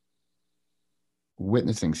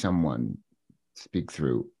witnessing someone speak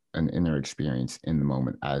through an inner experience in the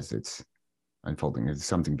moment as it's unfolding. There's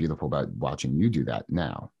something beautiful about watching you do that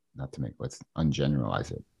now, not to make, let's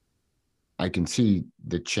ungeneralize it. I can see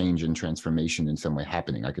the change and transformation in some way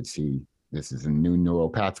happening. I could see this is a new neural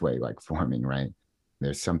pathway like forming, right?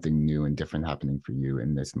 There's something new and different happening for you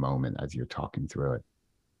in this moment as you're talking through it.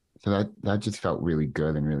 So that just felt really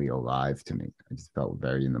good and really alive to me. I just felt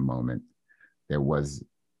very in the moment. There was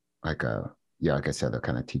like like I said, a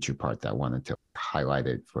kind of teacher part that I wanted to highlight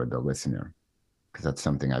it for the listener, because that's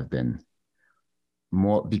something I've been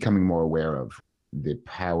becoming more aware of, the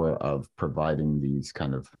power of providing these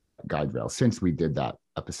kind of guide rails since we did that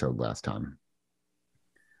episode last time.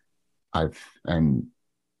 I've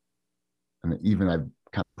even I've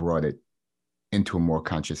kind of brought it into a more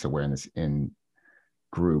conscious awareness in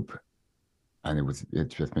group, and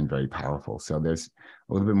it's just been very powerful. So there's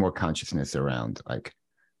a little bit more consciousness around like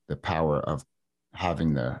the power of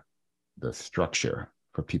having the structure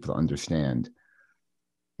for people to understand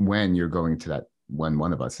when you're going to that, when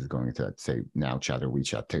one of us is going into that, say now chat or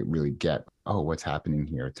WeChat, to really get, oh, what's happening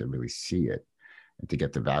here, to really see it and to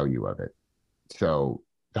get the value of it. So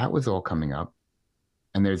that was all coming up.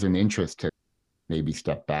 And there's an interest to maybe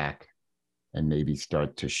step back and maybe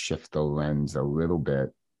start to shift the lens a little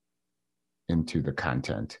bit into the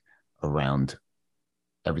content around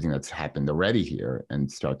everything that's happened already here,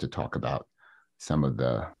 and start to talk about some of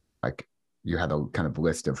the, like you had a kind of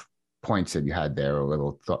list of points that you had there, or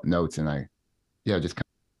little notes, and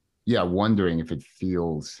wondering if it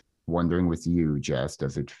feels, wondering with you, Jess,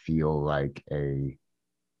 does it feel like a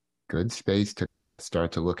good space to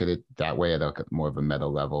start to look at it that way at a more of a meta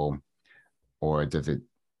level, or does it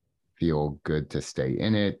feel good to stay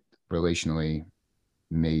in it relationally?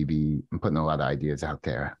 Maybe I'm putting a lot of ideas out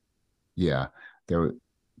there. Yeah, there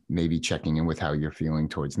maybe checking in with how you're feeling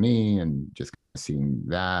towards me and just seeing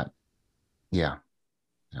that. Yeah,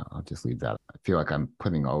 I'll just leave that. I feel like I'm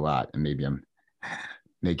putting a lot, and maybe I'm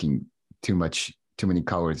making too many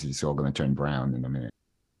colors. It's all going to turn brown in a minute.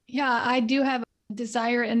 Yeah, I do have a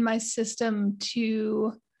desire in my system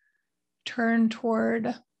to turn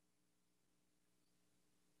toward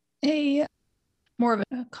a more of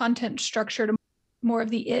a content structure, to more of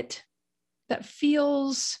the it that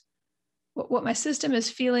feels, what my system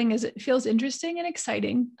is feeling is it feels interesting and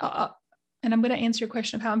exciting. And I'm going to answer your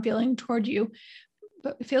question of how I'm feeling toward you,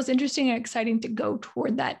 but it feels interesting and exciting to go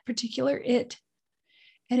toward that particular it.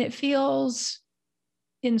 And it feels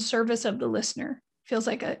in service of the listener. Feels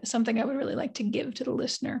like something I would really like to give to the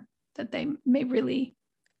listener that they may really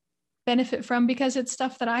benefit from, because it's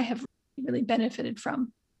stuff that I have really benefited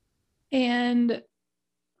from. And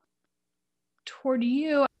toward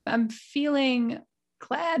you, I'm feeling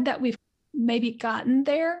glad that we've maybe gotten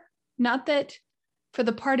there. Not that for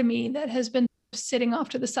the part of me that has been sitting off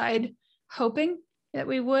to the side, hoping that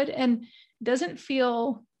we would, and it doesn't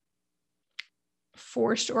feel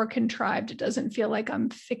forced or contrived. It doesn't feel like I'm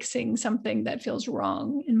fixing something that feels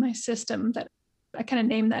wrong in my system. That I kind of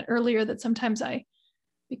named that earlier, that sometimes I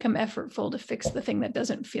become effortful to fix the thing that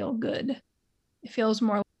doesn't feel good. It feels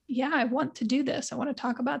more, yeah, I want to do this. I want to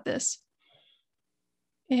talk about this.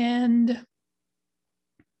 And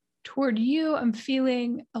toward you, I'm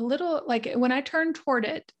feeling a little like when I turn toward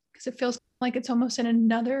it, because it feels like it's almost in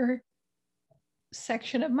another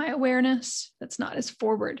section of my awareness that's not as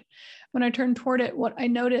forward. When I turn toward it, what I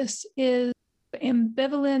notice is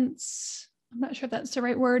ambivalence. I'm not sure if that's the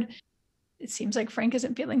right word. It seems like Frank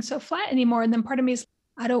isn't feeling so flat anymore. And then part of me is,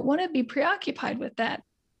 I don't want to be preoccupied with that.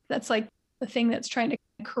 That's like the thing that's trying to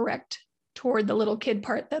correct toward the little kid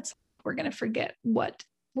part. That's, we're going to forget what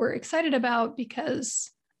we're excited about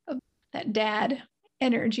because of that dad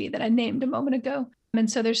energy that I named a moment ago.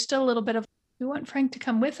 And so there's still a little bit of, we want Frank to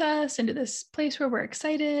come with us into this place where we're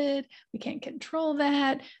excited. We can't control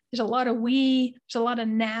that. There's a lot of we, there's a lot of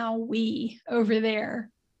now we over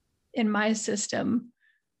there in my system.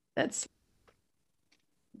 And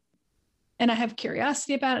I have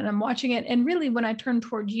curiosity about it, and I'm watching it. And really, when I turn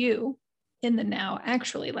toward you in the now,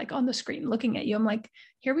 actually, like on the screen, looking at you, I'm like,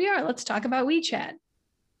 here we are. Let's talk about WeChat.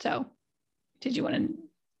 So did you want to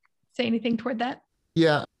say anything toward that?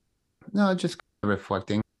 Yeah, no, just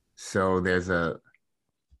reflecting. So there's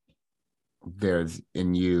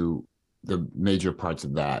in you, the major parts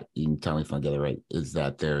of that, you can tell me if I get it right, is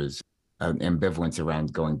that there's ambivalence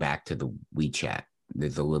around going back to the WeChat.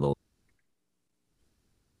 There's a little,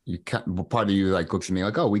 part of you like looks at me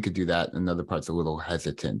like, oh, we could do that. Another part's a little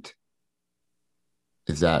hesitant.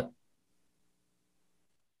 Is that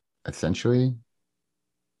essentially?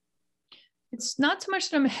 It's not so much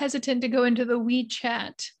that I'm hesitant to go into the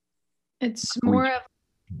WeChat. It's more of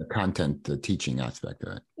the content, the teaching aspect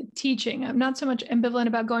of it. Teaching. I'm not so much ambivalent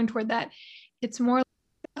about going toward that. It's more,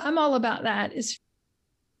 I'm all about that. Is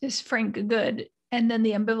Frank good? And then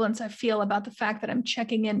the ambivalence I feel about the fact that I'm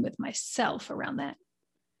checking in with myself around that,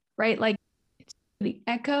 right? Like it's the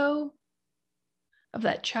echo of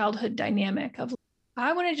that childhood dynamic of,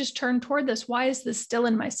 I want to just turn toward this. Why is this still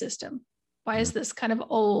in my system? Why is this kind of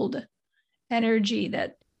old energy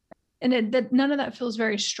that none of that feels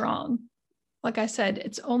very strong? Like I said,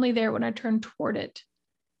 it's only there when I turn toward it.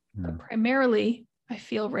 But primarily, I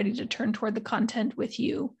feel ready to turn toward the content with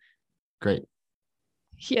you. Great.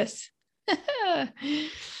 Yes.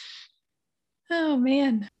 Oh,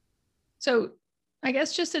 man. So I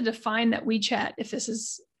guess just to define that WeChat,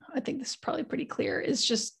 I think this is probably pretty clear, is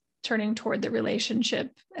just turning toward the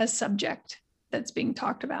relationship as subject that's being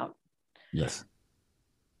talked about. Yes.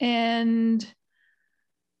 And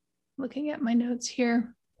looking at my notes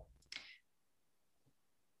here,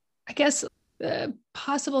 I guess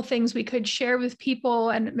possible things we could share with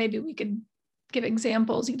people, and maybe we could give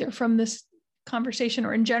examples either from this conversation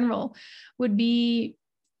or in general, would be,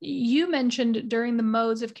 you mentioned during the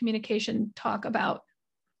modes of communication talk about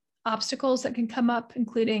obstacles that can come up,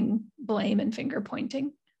 including blame and finger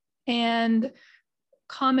pointing, and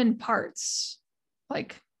common parts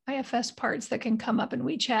like IFS parts that can come up in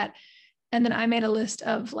WeChat. And then I made a list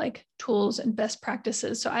of like tools and best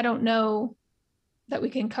practices. So I don't know that we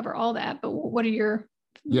can cover all that, but what are your...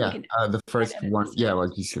 The first one,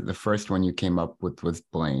 like you said, the first one you came up with was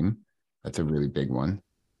blame. That's a really big one.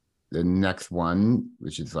 The next one,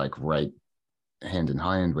 which is like right hand in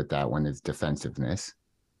hand with that one, is defensiveness.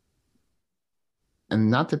 And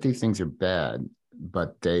not that these things are bad,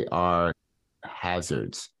 but they are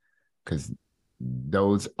hazards, because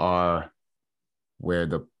those are where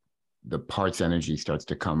the parts energy starts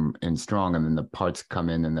to come in strong, and then the parts come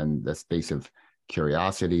in, and then the space of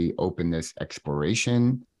curiosity, openness,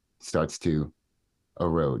 exploration starts to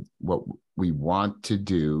erode. What we want to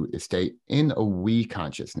do is stay in a we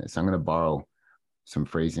consciousness. I'm going to borrow some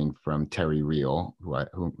phrasing from Terry Real,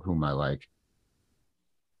 whom I like,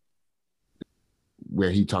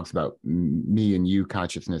 where he talks about me and you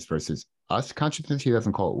consciousness versus us consciousness. He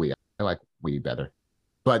doesn't call it we. I like we better.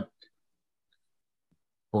 But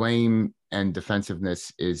blame and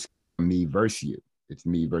defensiveness is me versus you. It's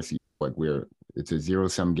me versus you. Like it's a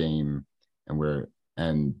zero-sum game,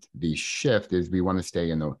 and the shift is we want to stay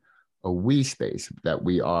in a we space, that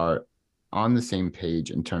we are on the same page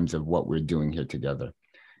in terms of what we're doing here together.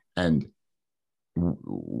 And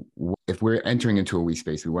if we're entering into a we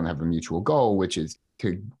space, we want to have a mutual goal, which is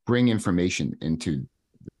to bring information into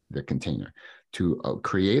the container, to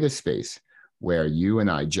create a space where you and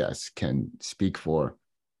I, Jess, can speak for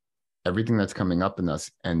everything that's coming up in us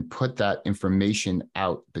and put that information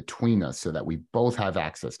out between us so that we both have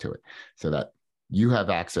access to it, so that you have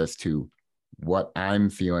access to what I'm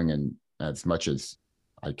feeling, and as much as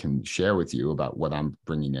I can share with you about what I'm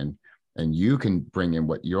bringing in, and you can bring in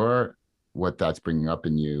what that's bringing up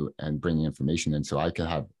in you and bringing information in, so I can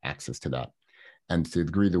have access to that. And to the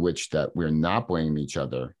degree to which that we're not blaming each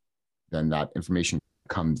other, then that information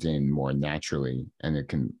comes in more naturally, and it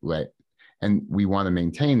can and we want to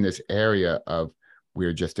maintain this area of,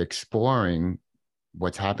 we're just exploring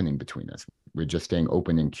what's happening between us. We're just staying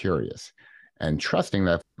open and curious, and trusting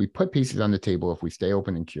that if we put pieces on the table, if we stay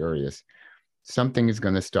open and curious, something is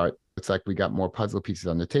going to start. It's like we got more puzzle pieces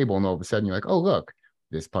on the table, and all of a sudden you're like, oh, look,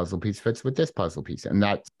 this puzzle piece fits with this puzzle piece. And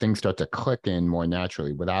that things start to click in more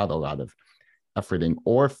naturally without a lot of efforting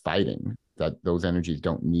or fighting. That those energies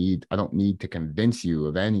I don't need to convince you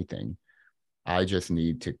of anything. I just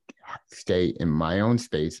need to stay in my own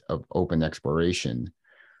space of open exploration.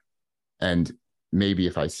 And maybe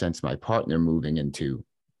if I sense my partner moving into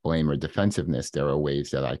blame or defensiveness, there are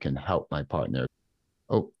ways that I can help my partner.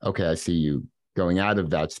 Oh, okay, I see you going out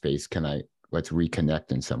of that space. Let's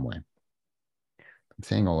reconnect in some way. I'm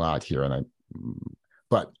saying a lot here,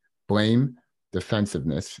 but blame,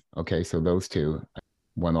 defensiveness. Okay, so those two, I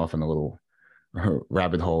went off in a little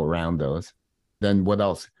rabbit hole around those. Then what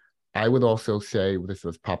else? I would also say, this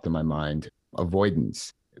was popped in my mind,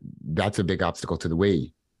 avoidance. That's a big obstacle to the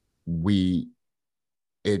way. We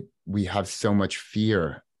have so much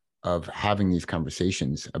fear of having these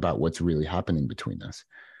conversations about what's really happening between us.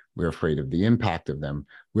 We're afraid of the impact of them.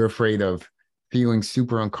 We're afraid of feeling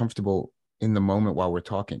super uncomfortable in the moment while we're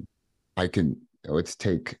talking. Let's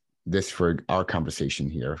take this for our conversation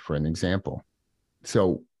here for an example.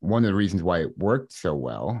 So one of the reasons why it worked so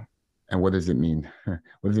well, and what does it mean?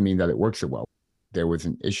 What does it mean that it works so well? There was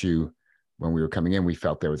an issue when we were coming in. We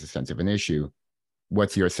felt there was a sense of an issue.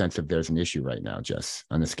 What's your sense of there's an issue right now, Jess,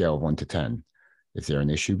 on a scale of 1 to 10? Is there an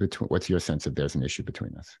issue what's your sense of there's an issue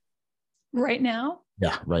between us? Right now?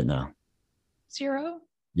 Yeah, right now. 0?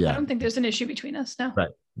 Yeah. I don't think there's an issue between us, no. Right.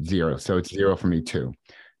 0. So it's 0 for me too.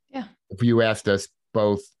 Yeah. If you asked us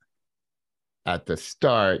both at the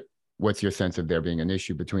start, what's your sense of there being an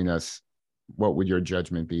issue between us? What would your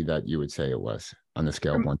judgment be that you would say it was on the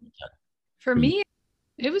scale of 1 to 10? For me,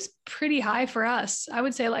 it was pretty high for us. I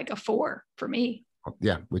would say like a 4 for me.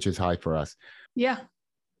 Yeah, which is high for us. Yeah.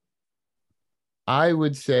 I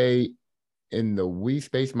would say in the we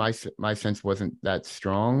space, my sense wasn't that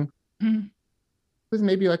strong. Mm-hmm. It was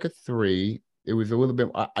maybe like a 3. It was a little bit,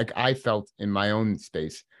 I felt in my own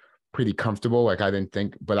space pretty comfortable. Like I didn't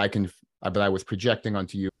think, but I was projecting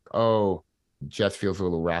onto you. Oh, Jess feels a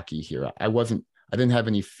little rocky here. I didn't have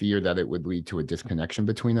any fear that it would lead to a disconnection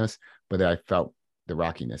between us, but I felt the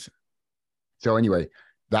rockiness. So anyway,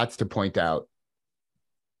 that's to point out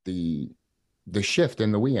the shift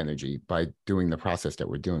in the we energy by doing the process that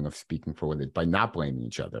we're doing of speaking for what it, by not blaming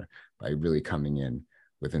each other, by really coming in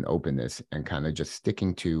with an openness and kind of just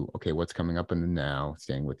sticking to, okay, what's coming up in the now,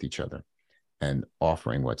 staying with each other and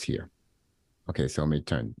offering what's here. Okay, so let me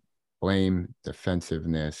turn. Blame,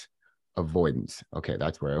 defensiveness, avoidance. Okay,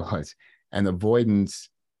 that's where it was. And avoidance,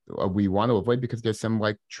 we want to avoid because there's some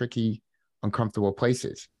like tricky, uncomfortable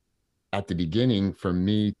places. At the beginning, for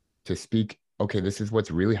me to speak, okay, this is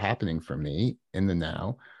what's really happening for me in the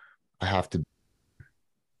now. I have to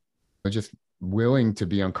just willing to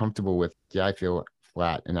be uncomfortable with, yeah, I feel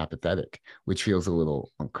flat and apathetic, which feels a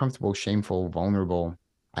little uncomfortable, shameful, vulnerable.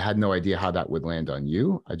 I had no idea how that would land on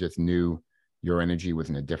you. I just knew your energy was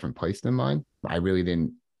in a different place than mine. I really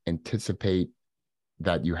didn't anticipate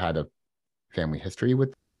that you had a family history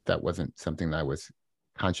with. That wasn't something that I was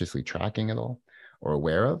consciously tracking at all or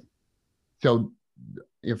aware of. So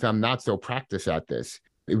if I'm not so practiced at this,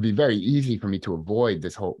 it would be very easy for me to avoid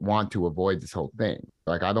this whole thing.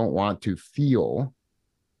 Like, I don't want to feel,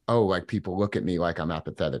 oh, like people look at me like I'm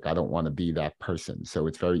apathetic. I don't want to be that person. So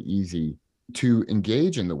it's very easy to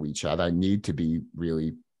engage in the WeChat. I need to be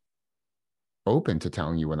really open to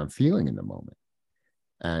telling you what I'm feeling in the moment.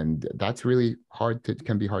 And that's really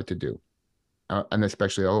can be hard to do. And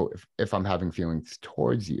especially, if I'm having feelings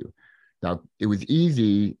towards you. Now, it was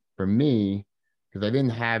easy for me because I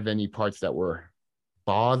didn't have any parts that were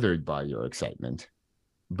bothered by your excitement.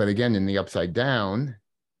 But again, in the upside down,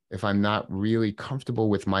 if I'm not really comfortable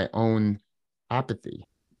with my own apathy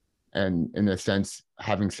and in a sense,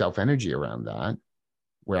 having self-energy around that,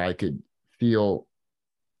 where I could feel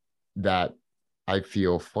that I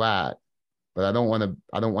feel flat, but I don't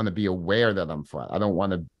want to be aware that I'm flat. I don't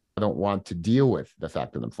want to deal with the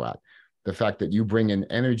fact that I'm flat. The fact that you bring in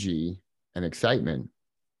energy and excitement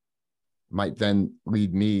might then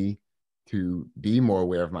lead me to be more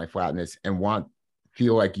aware of my flatness and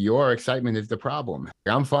feel like your excitement is the problem.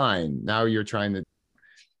 I'm fine. Now you're trying to,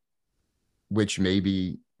 which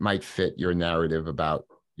maybe might fit your narrative about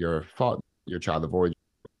your child of origin,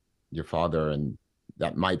 your father, and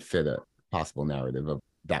that might fit a possible narrative of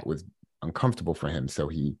that was uncomfortable for him. So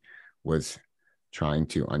he was trying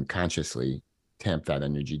to unconsciously tamp that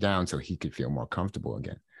energy down so he could feel more comfortable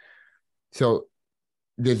again. So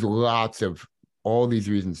there's all these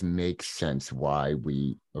reasons make sense why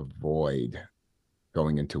we avoid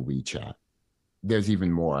going into WeChat. There's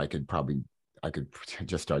even more. I could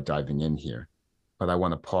just start diving in here, but I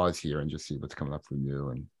want to pause here and just see what's coming up for you.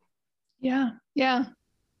 And yeah,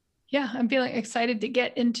 I'm feeling excited to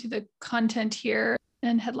get into the content here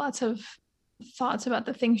and had lots of thoughts about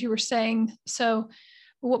the things you were saying. So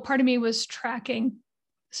what part of me was tracking,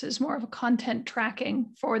 this is more of a content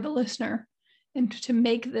tracking for the listener, and to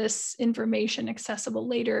make this information accessible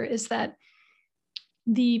later, is that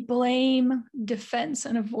the blame, defense,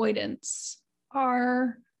 and avoidance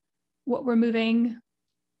are what we're moving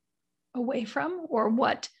away from, or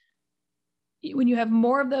what, when you have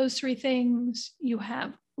more of those 3 things, you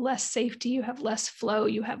have less safety, you have less flow,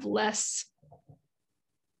 you have less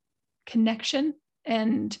connection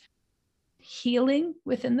and healing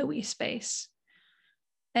within the we space.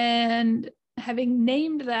 And having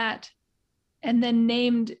named that, and then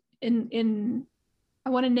named I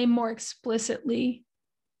want to name more explicitly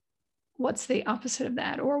what's the opposite of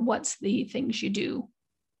that, or what's the things you do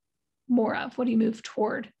more of, what do you move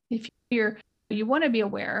toward? If you want to be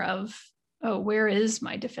aware of oh, where is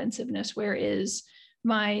my defensiveness? What's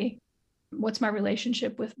my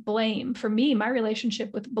relationship with blame? For me, my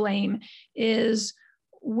relationship with blame is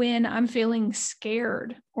when I'm feeling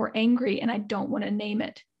scared or angry and I don't want to name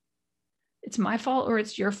it. It's my fault or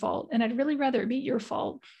it's your fault. And I'd really rather it be your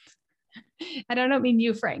fault. And I don't mean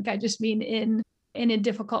you, Frank. I just mean in a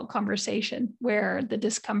difficult conversation where the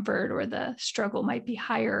discomfort or the struggle might be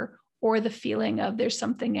higher, or the feeling of there's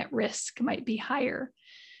something at risk might be higher.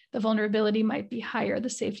 The vulnerability might be higher. The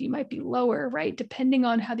safety might be lower, right? Depending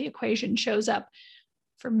on how the equation shows up.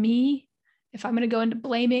 For me, if I'm going to go into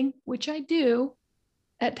blaming, which I do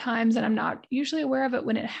at times, and I'm not usually aware of it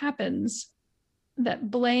when it happens, that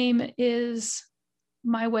blame is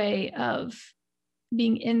my way of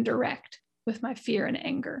being indirect with my fear and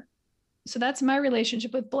anger. So that's my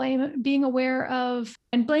relationship with blame, being aware of,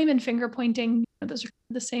 and blame and finger pointing, those are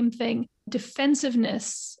the same thing.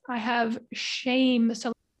 Defensiveness, I have shame.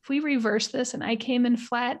 So if we reverse this and I came in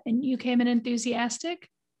flat and you came in enthusiastic,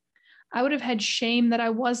 I would have had shame that I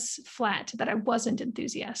was flat, that I wasn't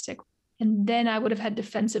enthusiastic. And then I would have had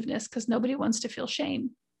defensiveness because nobody wants to feel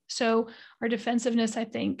shame. So our defensiveness, I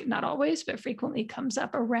think, not always, but frequently comes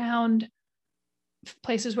up around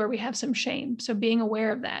places where we have some shame. So being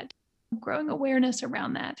aware of that, growing awareness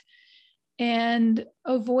around that. And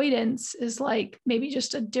avoidance is like maybe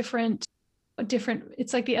just a different,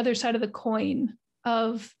 it's like the other side of the coin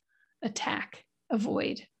of attack,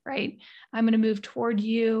 avoid, right? I'm going to move toward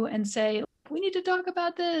you and say, we need to talk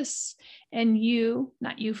about this. And you,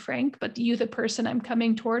 not you, Frank, but you, the person I'm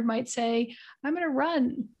coming toward, might say, I'm going to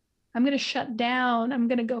run. I'm going to shut down. I'm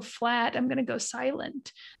going to go flat. I'm going to go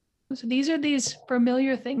silent. So these are these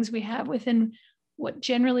familiar things we have within what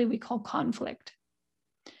generally we call conflict.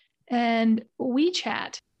 And we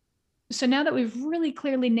chat. So now that we've really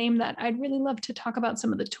clearly named that, I'd really love to talk about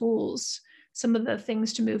some of the tools, some of the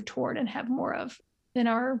things to move toward and have more of in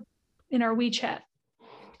our WeChat.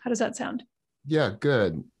 How does that sound? Yeah,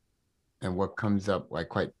 good. And what comes up, like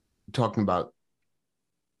quite talking about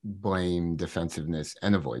blame, defensiveness,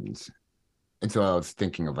 and avoidance. And so I was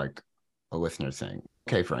thinking of like a listener saying,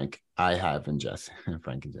 okay, Frank, I have, and Jess,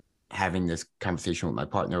 Frank and Jess, having this conversation with my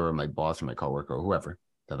partner or my boss or my coworker or whoever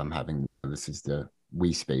that I'm having. This is the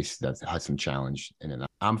we space that has some challenge in it.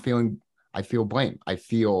 I feel blame.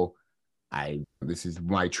 This is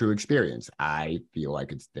my true experience. I feel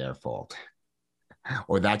like it's their fault.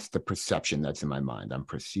 Or that's the perception that's in my mind. I'm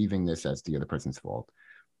perceiving this as the other person's fault,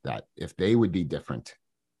 that if they would be different,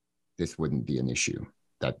 this wouldn't be an issue.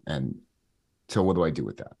 And so what do I do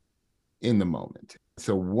with that in the moment?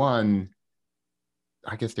 So one,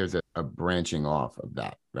 I guess there's a branching off of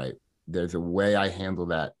that, right? There's a way I handle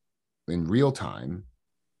that in real time.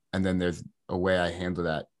 And then there's a way I handle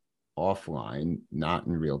that offline, not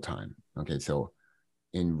in real time. Okay, so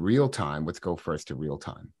in real time, let's go first to real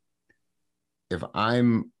time. If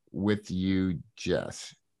I'm with you,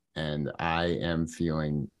 Jess, and I am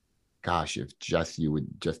feeling, gosh, if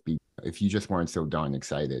you just weren't so darn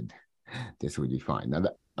excited, this would be fine. Now,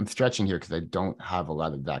 I'm stretching here because I don't have a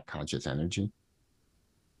lot of that conscious energy.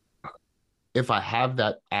 If I have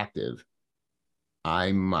that active,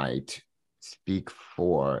 I might speak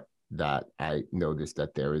for that. I notice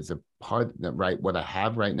that there is a part that, right, what I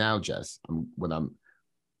have right now, Jess,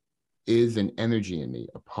 is an energy in me,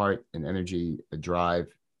 an energy, a drive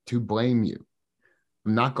to blame you.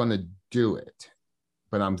 I'm not going to do it,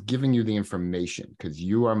 but I'm giving you the information because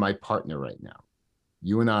you are my partner right now.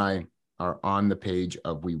 You and I are on the page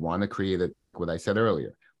of we want to create what I said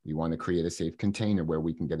earlier. We want to create a safe container where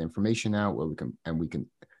we can get information out, where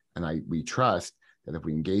we trust that if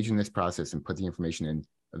we engage in this process and put the information in,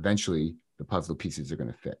 eventually the puzzle pieces are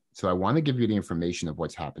going to fit. So I want to give you the information of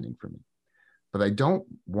what's happening for me, but I don't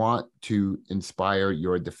want to inspire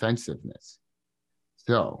your defensiveness.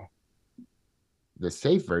 So the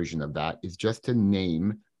safe version of that is just to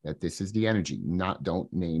name that this is the energy,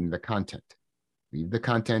 don't name the content. Leave the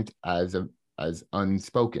content as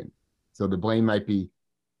unspoken. So the blame might be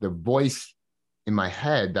the voice in my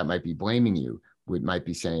head that might be blaming you, might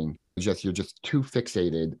be saying, you're just too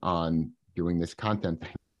fixated on doing this content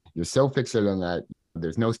thing. You're so fixated on that,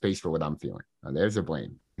 there's no space for what I'm feeling. Now, there's a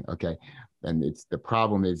blame, okay? And the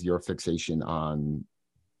problem is your fixation on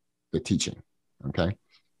the teaching, okay?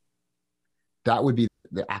 That would be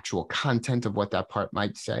the actual content of what that part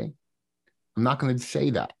might say. I'm not going to say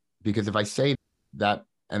that, because if I say that,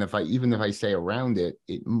 and even if I say around it,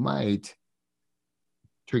 it might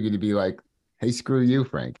trigger to be like, hey, screw you,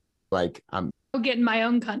 Frank. Like, I'm getting my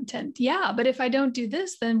own content. Yeah, but if I don't do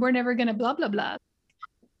this, then we're never going to blah, blah, blah.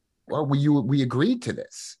 Well, we agreed to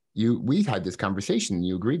this. We had this conversation and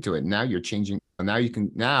you agreed to it. Now you're changing.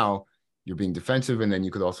 Now you're being defensive, and then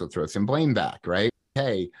you could also throw some blame back, right?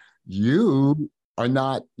 Hey, you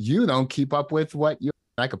don't keep up with what you.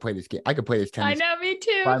 I could play this game. I could play this tennis. I know, me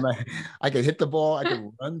too. I could hit the ball. I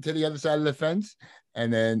could run to the other side of the fence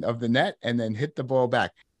and then of the net, and then hit the ball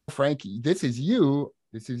back. Frankie, this is you.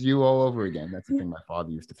 This is you all over again. That's the thing my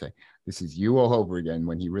father used to say. This is you all over again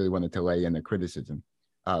when he really wanted to lay in a criticism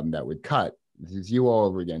that would cut. This is you all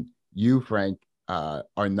over again. You, Frank,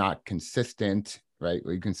 are not consistent, right?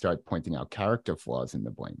 You can start pointing out character flaws in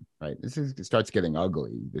the blame, right? It starts getting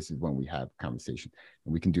ugly. This is when we have conversation,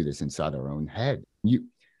 and we can do this inside our own head.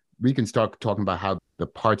 We can start talking about how the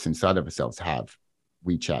parts inside of ourselves have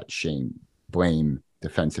WeChat, shame, blame,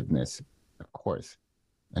 defensiveness, of course.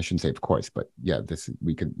 I shouldn't say of course, but yeah,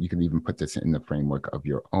 you can even put this in the framework of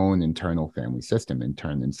your own internal family system, in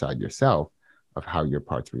turn inside yourself, of how your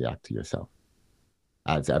parts react to yourself,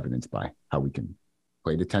 as evidenced by how we can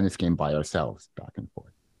play the tennis game by ourselves back and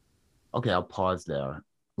forth. Okay, I'll pause there.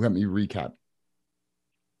 Let me recap.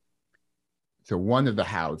 So one of the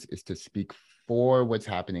hows is to speak for what's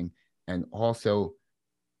happening, and also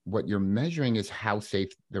what you're measuring is how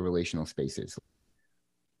safe the relational space is.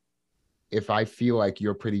 If I feel like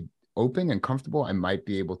you're pretty open and comfortable, I might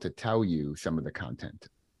be able to tell you some of the content.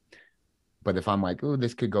 But if I'm like, oh,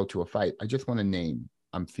 this could go to a fight, I just want to name,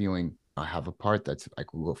 I'm feeling I have a part that's like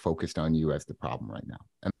focused on you as the problem right now.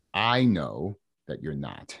 And I know that you're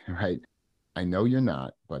not, right? I know you're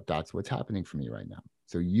not, but that's what's happening for me right now.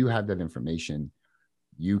 So you have that information.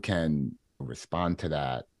 You can respond to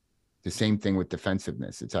that. The same thing with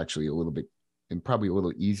defensiveness. It's actually a little bit, and probably a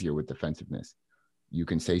little easier with defensiveness. You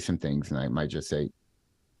can say some things, and I might just say,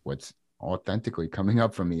 what's authentically coming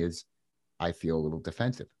up for me is I feel a little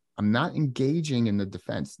defensive. I'm not engaging in the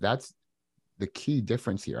defense. That's the key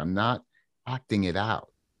difference here. I'm not acting it out.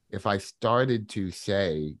 If I started to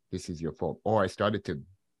say, this is your fault, or I started to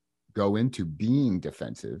go into being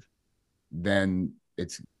defensive, then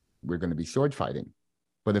we're going to be sword fighting.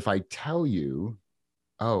 But if I tell you,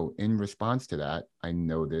 oh, in response to that, I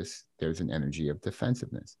notice there's an energy of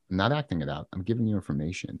defensiveness. I'm not acting it out. I'm giving you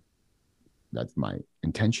information. That's my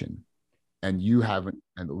intention. And you have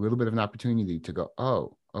a little bit of an opportunity to go,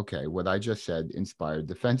 oh, okay, what I just said inspired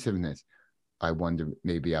defensiveness. I wonder,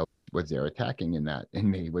 maybe was there attacking in that? And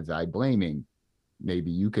maybe was I blaming?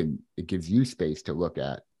 Maybe it gives you space to look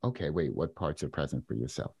at, okay, wait, what parts are present for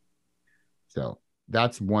yourself? So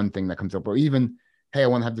that's one thing that comes up. Or even, hey, I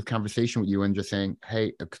want to have this conversation with you, and just saying,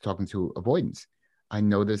 hey, talking to avoidance. I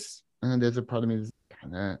notice there's a part of me that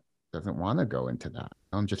kind of doesn't want to go into that.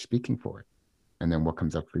 I'm just speaking for it. And then what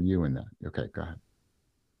comes up for you in that? Okay, go ahead.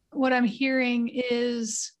 What I'm hearing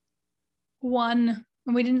is, one,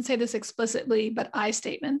 and we didn't say this explicitly, but I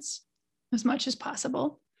statements as much as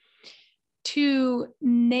possible. Two,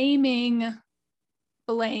 naming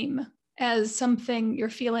blame as something you're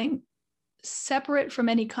feeling separate from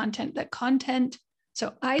any content.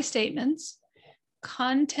 So I statements,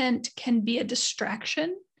 content can be a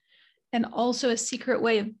distraction and also a secret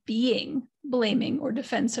way of being blaming or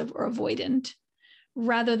defensive or avoidant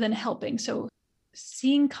rather than helping. So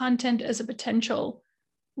seeing content as a potential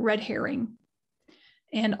red herring,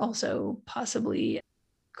 and also possibly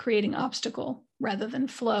creating obstacle rather than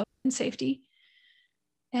flow and safety.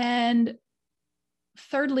 And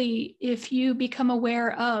thirdly, if you become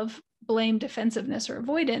aware of blame, defensiveness, or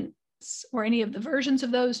avoidance, or any of the versions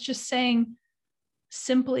of those, just saying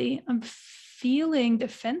simply, I'm feeling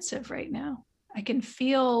defensive right now. I can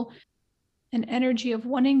feel an energy of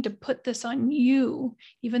wanting to put this on you,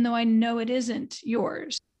 even though I know it isn't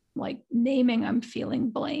yours. Like naming I'm feeling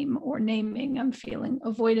blame, or naming I'm feeling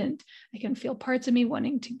avoidant. I can feel parts of me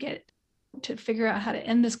wanting to figure out how to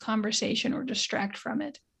end this conversation or distract from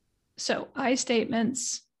it. So I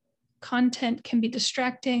statements, content can be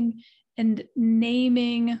distracting, and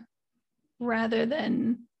naming rather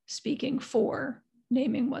than speaking for,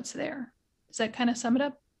 naming what's there. Does that kind of sum it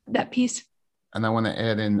up, that piece? And I want to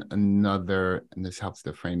add in another, and this helps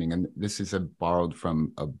the framing. And this is borrowed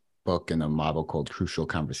from a book and a model called Crucial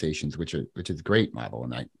Conversations, which is a great model.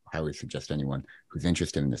 And I highly suggest anyone who's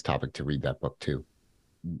interested in this topic to read that book too.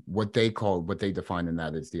 What they define in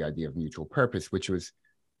that is the idea of mutual purpose, which was,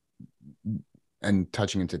 and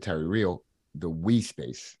touching into Terry Real, the we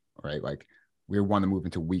space, right? Like we want to move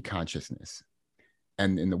into we consciousness.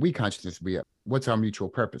 And in the we consciousness, what's our mutual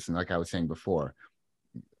purpose? And like I was saying before,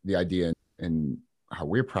 the idea in how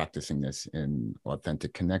we're practicing this in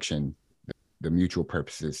authentic connection, the mutual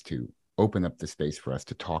purpose is to open up the space for us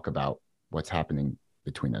to talk about what's happening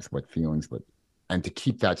between us, what feelings, and to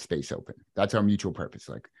keep that space open. That's our mutual purpose.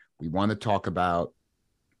 Like we want to talk about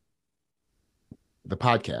the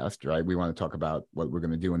podcast, right? We want to talk about what we're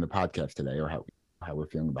going to do in the podcast today, or how we're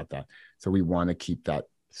feeling about that. So we want to keep that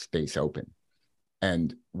space open.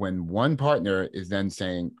 And when one partner is then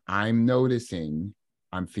saying, I'm noticing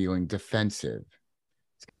I'm feeling defensive,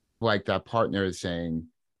 it's like that partner is saying,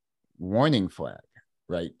 warning flag,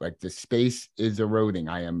 right? Like the space is eroding.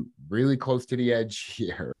 I am really close to the edge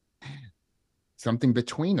here. Something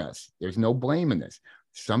between us. There's no blame in this.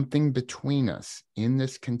 Something between us in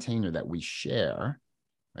this container that we share,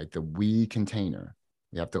 right? The we container.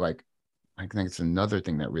 We have to like, I think it's another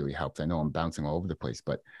thing that really helps. I know I'm bouncing all over the place,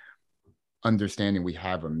 but understanding we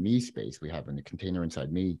have a me space, we have a container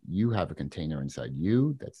inside me, you have a container inside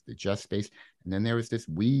you, that's the just space. And then there is this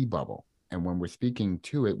we bubble. And when we're speaking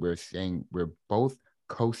to it, we're saying we're both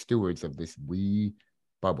co-stewards of this we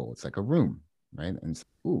bubble. It's like a room, right? And so,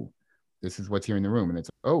 ooh, this is what's here in the room. And it's,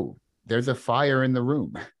 oh, there's a fire in the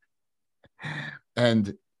room.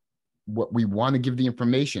 And what we want to give the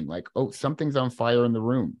information, like, oh, something's on fire in the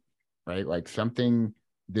room, right? Like something,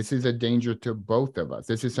 this is a danger to both of us.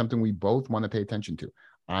 This is something we both want to pay attention to.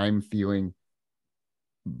 I'm feeling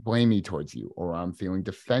blamey towards you, or I'm feeling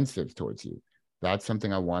defensive towards you. That's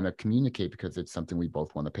something I want to communicate because it's something we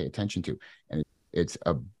both want to pay attention to. And it's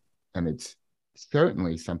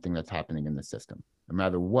certainly something that's happening in the system. No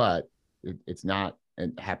matter what, it's not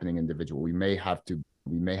happening individual. We may have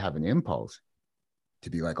an impulse to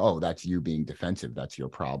be like, oh, that's you being defensive. That's your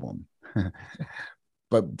problem.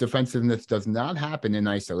 But defensiveness does not happen in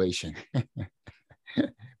isolation.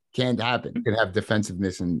 Can't happen. You can have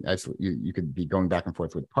defensiveness and you could be going back and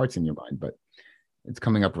forth with parts in your mind, but it's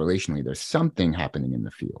coming up relationally. There's something happening in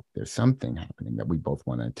the field. There's something happening that we both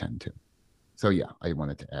want to attend to. So yeah, I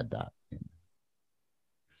wanted to add that in.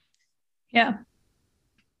 Yeah.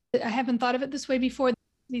 I haven't thought of it this way before.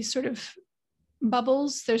 These sort of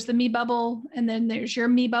bubbles, there's the me bubble, and then there's your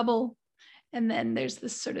me bubble. And then there's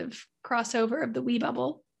this sort of crossover of the we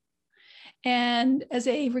bubble. And as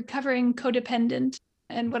a recovering codependent,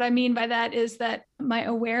 and what I mean by that is that my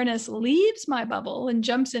awareness leaves my bubble and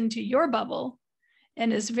jumps into your bubble,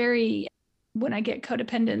 and is very, when I get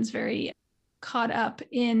codependent, is very caught up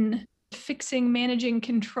in fixing, managing,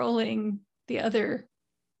 controlling the other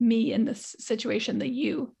me in this situation, the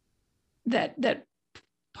you. That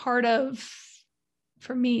part of,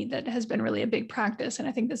 for me, that has been really a big practice. And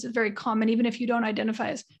I think this is very common, even if you don't identify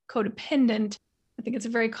as codependent. I think it's a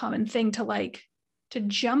very common thing to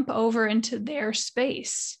jump over into their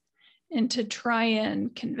space and to try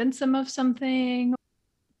and convince them of something.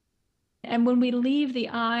 And when we leave the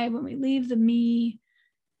I, when we leave the me,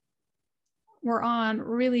 we're on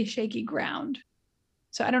really shaky ground.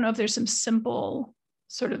 So I don't know if there's some simple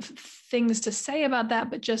sort of things to say about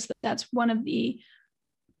that, but just that's one of the,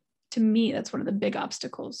 to me, that's one of the big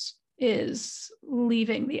obstacles, is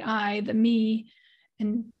leaving the I, the me,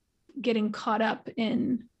 and getting caught up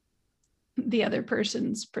in the other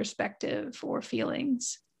person's perspective or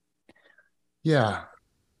feelings. Yeah.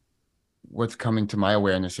 What's coming to my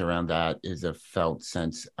awareness around that is a felt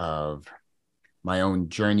sense of my own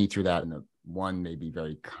journey through that, and one maybe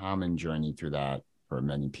very common journey through that for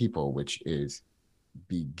many people, which is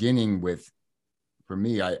beginning with, for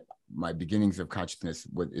me, my beginnings of consciousness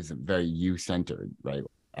is very you-centered, right?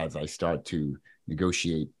 As I start to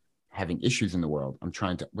negotiate having issues in the world, I'm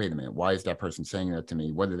trying to, wait a minute, why is that person saying that to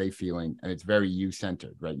me? What are they feeling? And it's very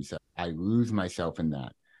you-centered, right? You said, I lose myself in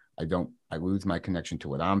that. I lose my connection to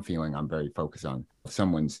what I'm feeling. I'm very focused on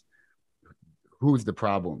who's the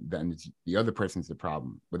problem, then it's the other person's the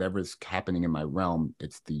problem. Whatever's happening in my realm,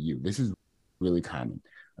 it's the you. This is really common.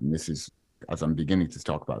 And this is, as I'm beginning to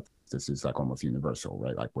talk about, this is like almost universal,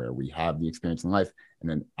 right? Like where we have the experience in life, and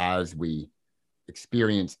then as we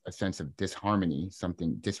experience a sense of disharmony,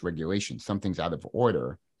 something, dysregulation, something's out of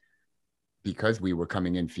order, because we were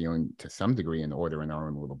coming in feeling to some degree in order in our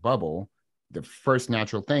own little bubble, the first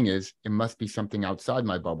natural thing is it must be something outside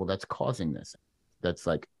my bubble that's causing this. That's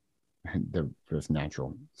like the first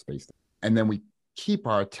natural space. And then we keep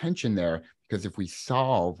our attention there, because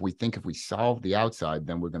we think if we solve the outside,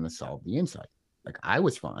 then we're going to solve the inside. Like I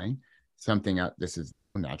was fine. This is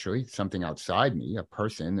naturally something outside me, a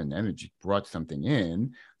person, an energy brought something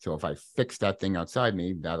in. So if I fix that thing outside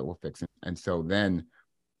me, that will fix it. And so then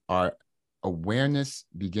our awareness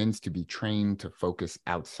begins to be trained to focus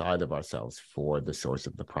outside of ourselves for the source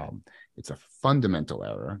of the problem. It's a fundamental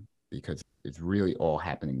error, because it's really all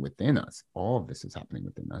happening within us. All of this is happening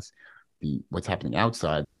within us. What's happening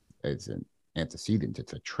outside is an antecedent,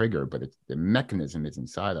 it's a trigger, but the mechanism is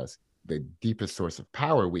inside us. The deepest source of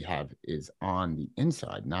power we have is on the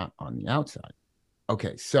inside, not on the outside.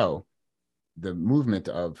 Okay, so the movement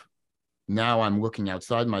of now I'm looking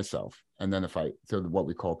outside myself And then so what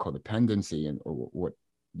we call codependency, and or what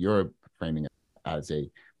you're framing it as a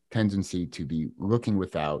tendency to be looking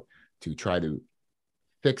without, to try to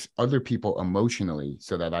fix other people emotionally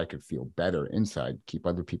so that I could feel better inside, keep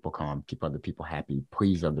other people calm, keep other people happy,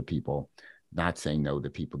 please other people, not say no to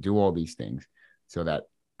people, do all these things so that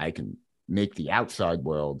I can make the outside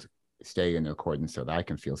world stay in accordance so that I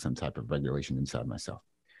can feel some type of regulation inside myself.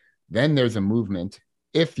 Then there's a movement,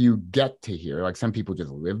 if you get to here, like some people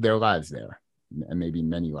just live their lives there, and maybe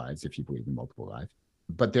many lives if you believe in multiple lives.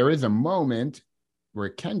 But there is a moment where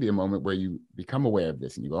it can be a moment where you become aware of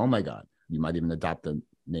this and you go, oh my God, you might even adopt the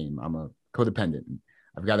name. I'm a codependent.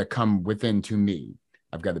 I've got to come within to me.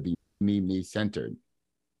 I've got to be me centered.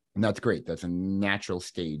 And that's great. That's a natural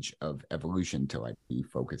stage of evolution to like be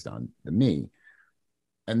focused on the me.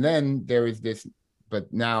 And then there is this,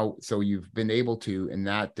 but now, so you've been able to, in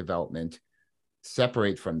that development,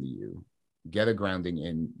 separate from the you, get a grounding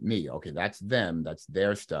in me. Okay, that's them. That's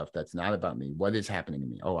their stuff. That's not about me. What is happening to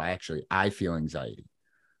me? Oh, I feel anxiety.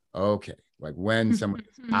 Okay. Like when someone,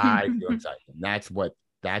 I feel anxiety. And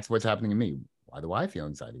that's what's happening to me. Why do I feel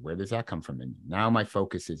anxiety? Where does that come from in me? Now my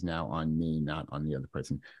focus is now on me, not on the other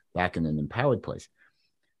person, back in an empowered place.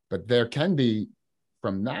 But there can be,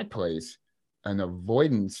 from that place, an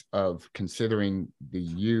avoidance of considering the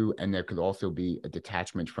you, and there could also be a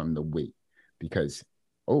detachment from the we. Because,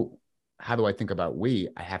 oh, how do I think about we?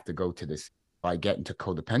 I have to go to this, I get into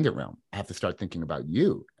codependent realm. I have to start thinking about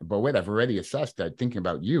you. But wait, I've already assessed that thinking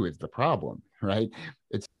about you is the problem, right?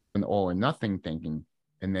 It's an all or nothing thinking,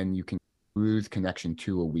 and then you can lose connection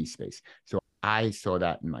to a we space. So I saw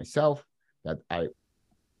that in myself, that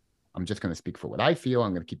I'm just going to speak for what I feel.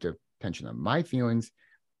 I'm going to keep the attention on my feelings.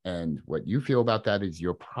 And what you feel about that is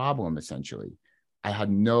your problem, essentially. I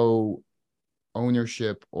had no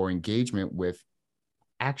ownership or engagement with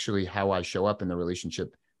actually how I show up in the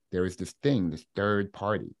relationship. There is this thing, this third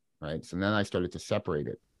party, right? So then I started to separate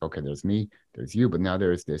it. Okay, there's me, there's you, but now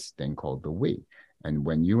there's this thing called the we. And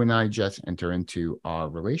when you and I just enter into our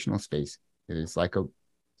relational space, it is like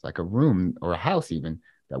a room or a house even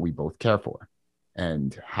that we both care for.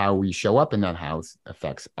 And how we show up in that house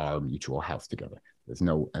affects our mutual house together.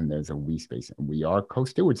 There's a we space, and we are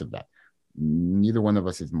co-stewards of that. Neither one of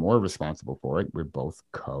us is more responsible for it. We're both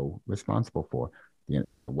co-responsible for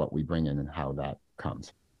what we bring in and how that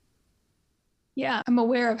comes. Yeah, I'm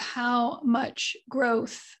aware of how much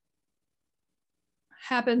growth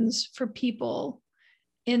happens for people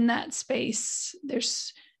in that space.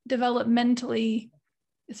 There's developmentally,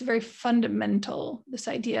 it's very fundamental, this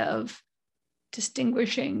idea of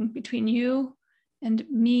distinguishing between you and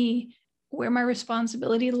me, where my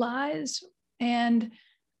responsibility lies, and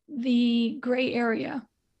the gray area.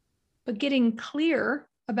 But getting clear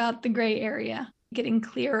about the gray area, getting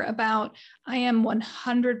clear about I am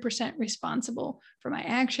 100% responsible for my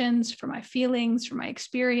actions, for my feelings, for my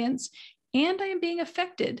experience, and I am being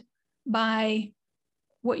affected by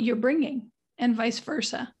what you're bringing, and vice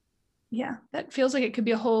versa. Yeah, that feels like it could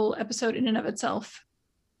be a whole episode in and of itself.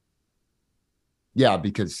 Yeah,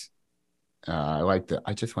 because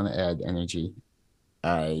I just want to add energy.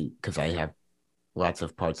 Because I have lots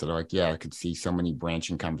of parts that are like, yeah, I could see so many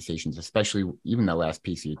branching conversations, especially even the last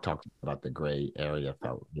piece you talked about, the gray area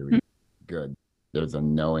felt really good. There's a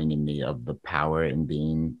knowing in me of the power in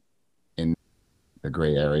being in the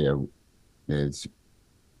gray area is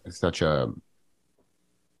such a,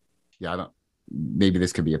 maybe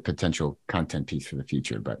this could be a potential content piece for the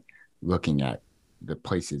future, but looking at the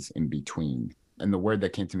places in between. And the word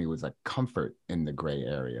that came to me was like comfort in the gray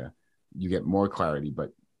area. You get more clarity,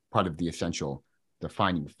 but part of the essential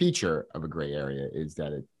defining feature of a gray area is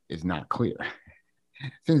that it is not clear.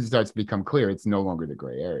 As soon as it starts to become clear, it's no longer the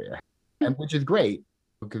gray area, and which is great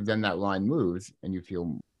because then that line moves and you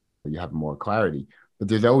feel you have more clarity. But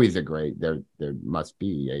there's always a gray. There must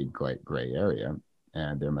be a gray area,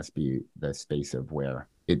 and there must be the space of where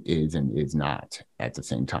it is and is not at the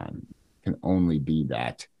same time. It can only be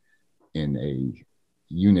that in a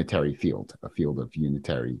unitary field, a field of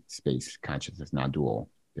unitary space consciousness, non-dual.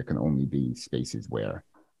 There can only be spaces where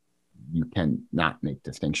you can not make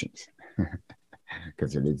distinctions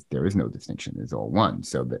because there is no distinction. It's all one.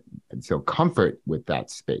 So comfort with that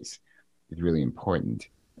space is really important,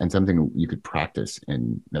 and something you could practice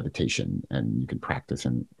in meditation, and you can practice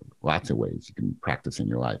in lots of ways. You can practice in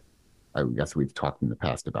your life. I guess we've talked in the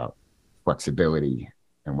past about flexibility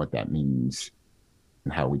and what that means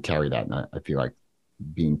and how we carry that. And I feel like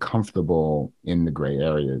being comfortable in the gray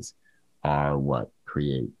areas are what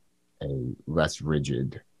create a less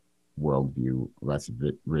rigid worldview, less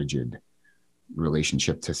rigid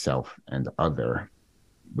relationship to self and other,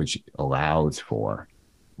 which allows for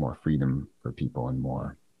more freedom for people and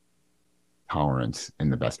more tolerance in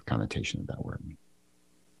the best connotation of that word.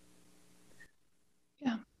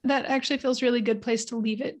 Yeah, that actually feels a really good place to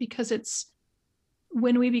leave it, because it's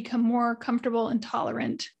when we become more comfortable and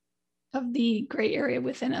tolerant of the gray area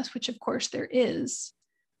within us, which of course there is,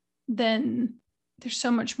 then there's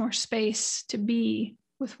so much more space to be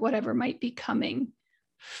with whatever might be coming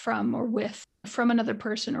from or with from another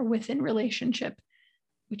person or within relationship,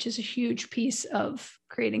 which is a huge piece of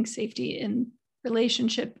creating safety in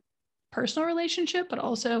relationship, personal relationship, but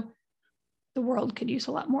also the world could use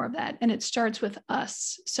a lot more of that. And it starts with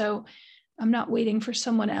us. So I'm not waiting for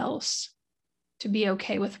someone else to be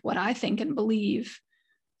okay with what I think and believe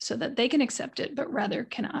so that they can accept it, but rather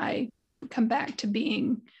can I come back to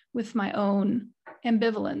being with my own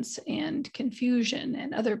ambivalence and confusion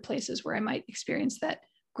and other places where I might experience that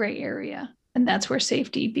gray area. And that's where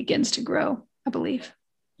safety begins to grow, I believe.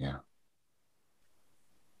 Yeah.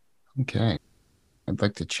 Okay. I'd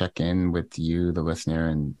like to check in with you, the listener,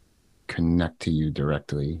 and connect to you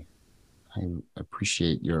directly. I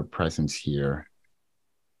appreciate your presence here.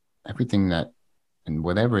 Everything that, and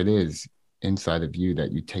whatever it is inside of you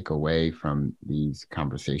that you take away from these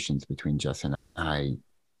conversations between Jess and I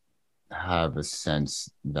have a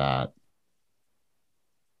sense that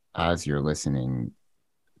as you're listening,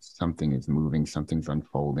 something is moving, something's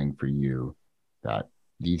unfolding for you, that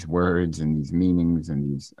these words and these meanings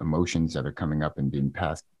and these emotions that are coming up and being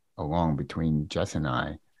passed along between Jess and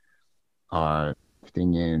I are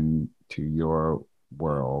fitting into your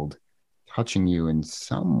world, touching you in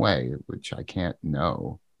some way, which I can't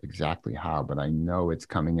know exactly how, but I know it's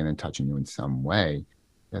coming in and touching you in some way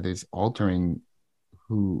that is altering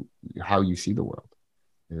how you see the world.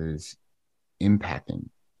 It is impacting.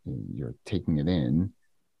 You're taking it in,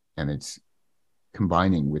 and it's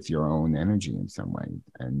combining with your own energy in some way,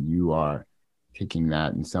 and you are taking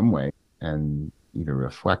that in some way and either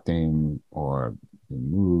reflecting or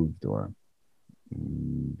being moved or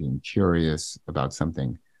being curious about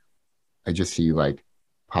something. I just see like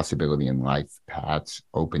possibility in life paths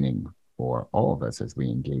opening for all of us as we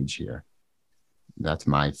engage here. That's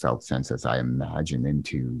my felt sense as I imagine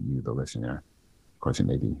into you, the listener. Of course, it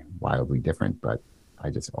may be wildly different, but I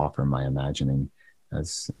just offer my imagining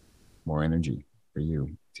as more energy for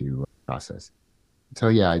you to process. So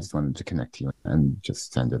yeah, I just wanted to connect to you and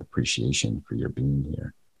just send an appreciation for your being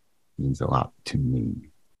here. It means a lot to me.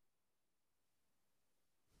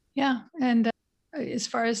 Yeah. And as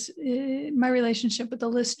far as my relationship with the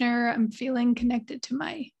listener, I'm feeling connected to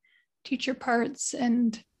my teacher parts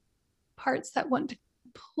and parts that want to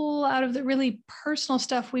pull out of the really personal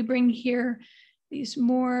stuff we bring here, these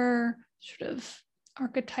more sort of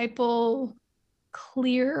archetypal,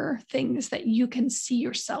 clear things that you can see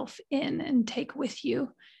yourself in and take with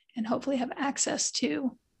you and hopefully have access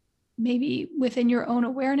to, maybe within your own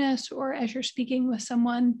awareness or as you're speaking with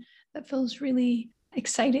someone. That feels really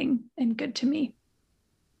exciting and good to me.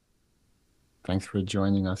 Thanks for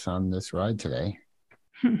joining us on this ride today.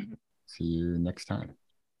 See you next time.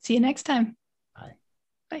 See you next time.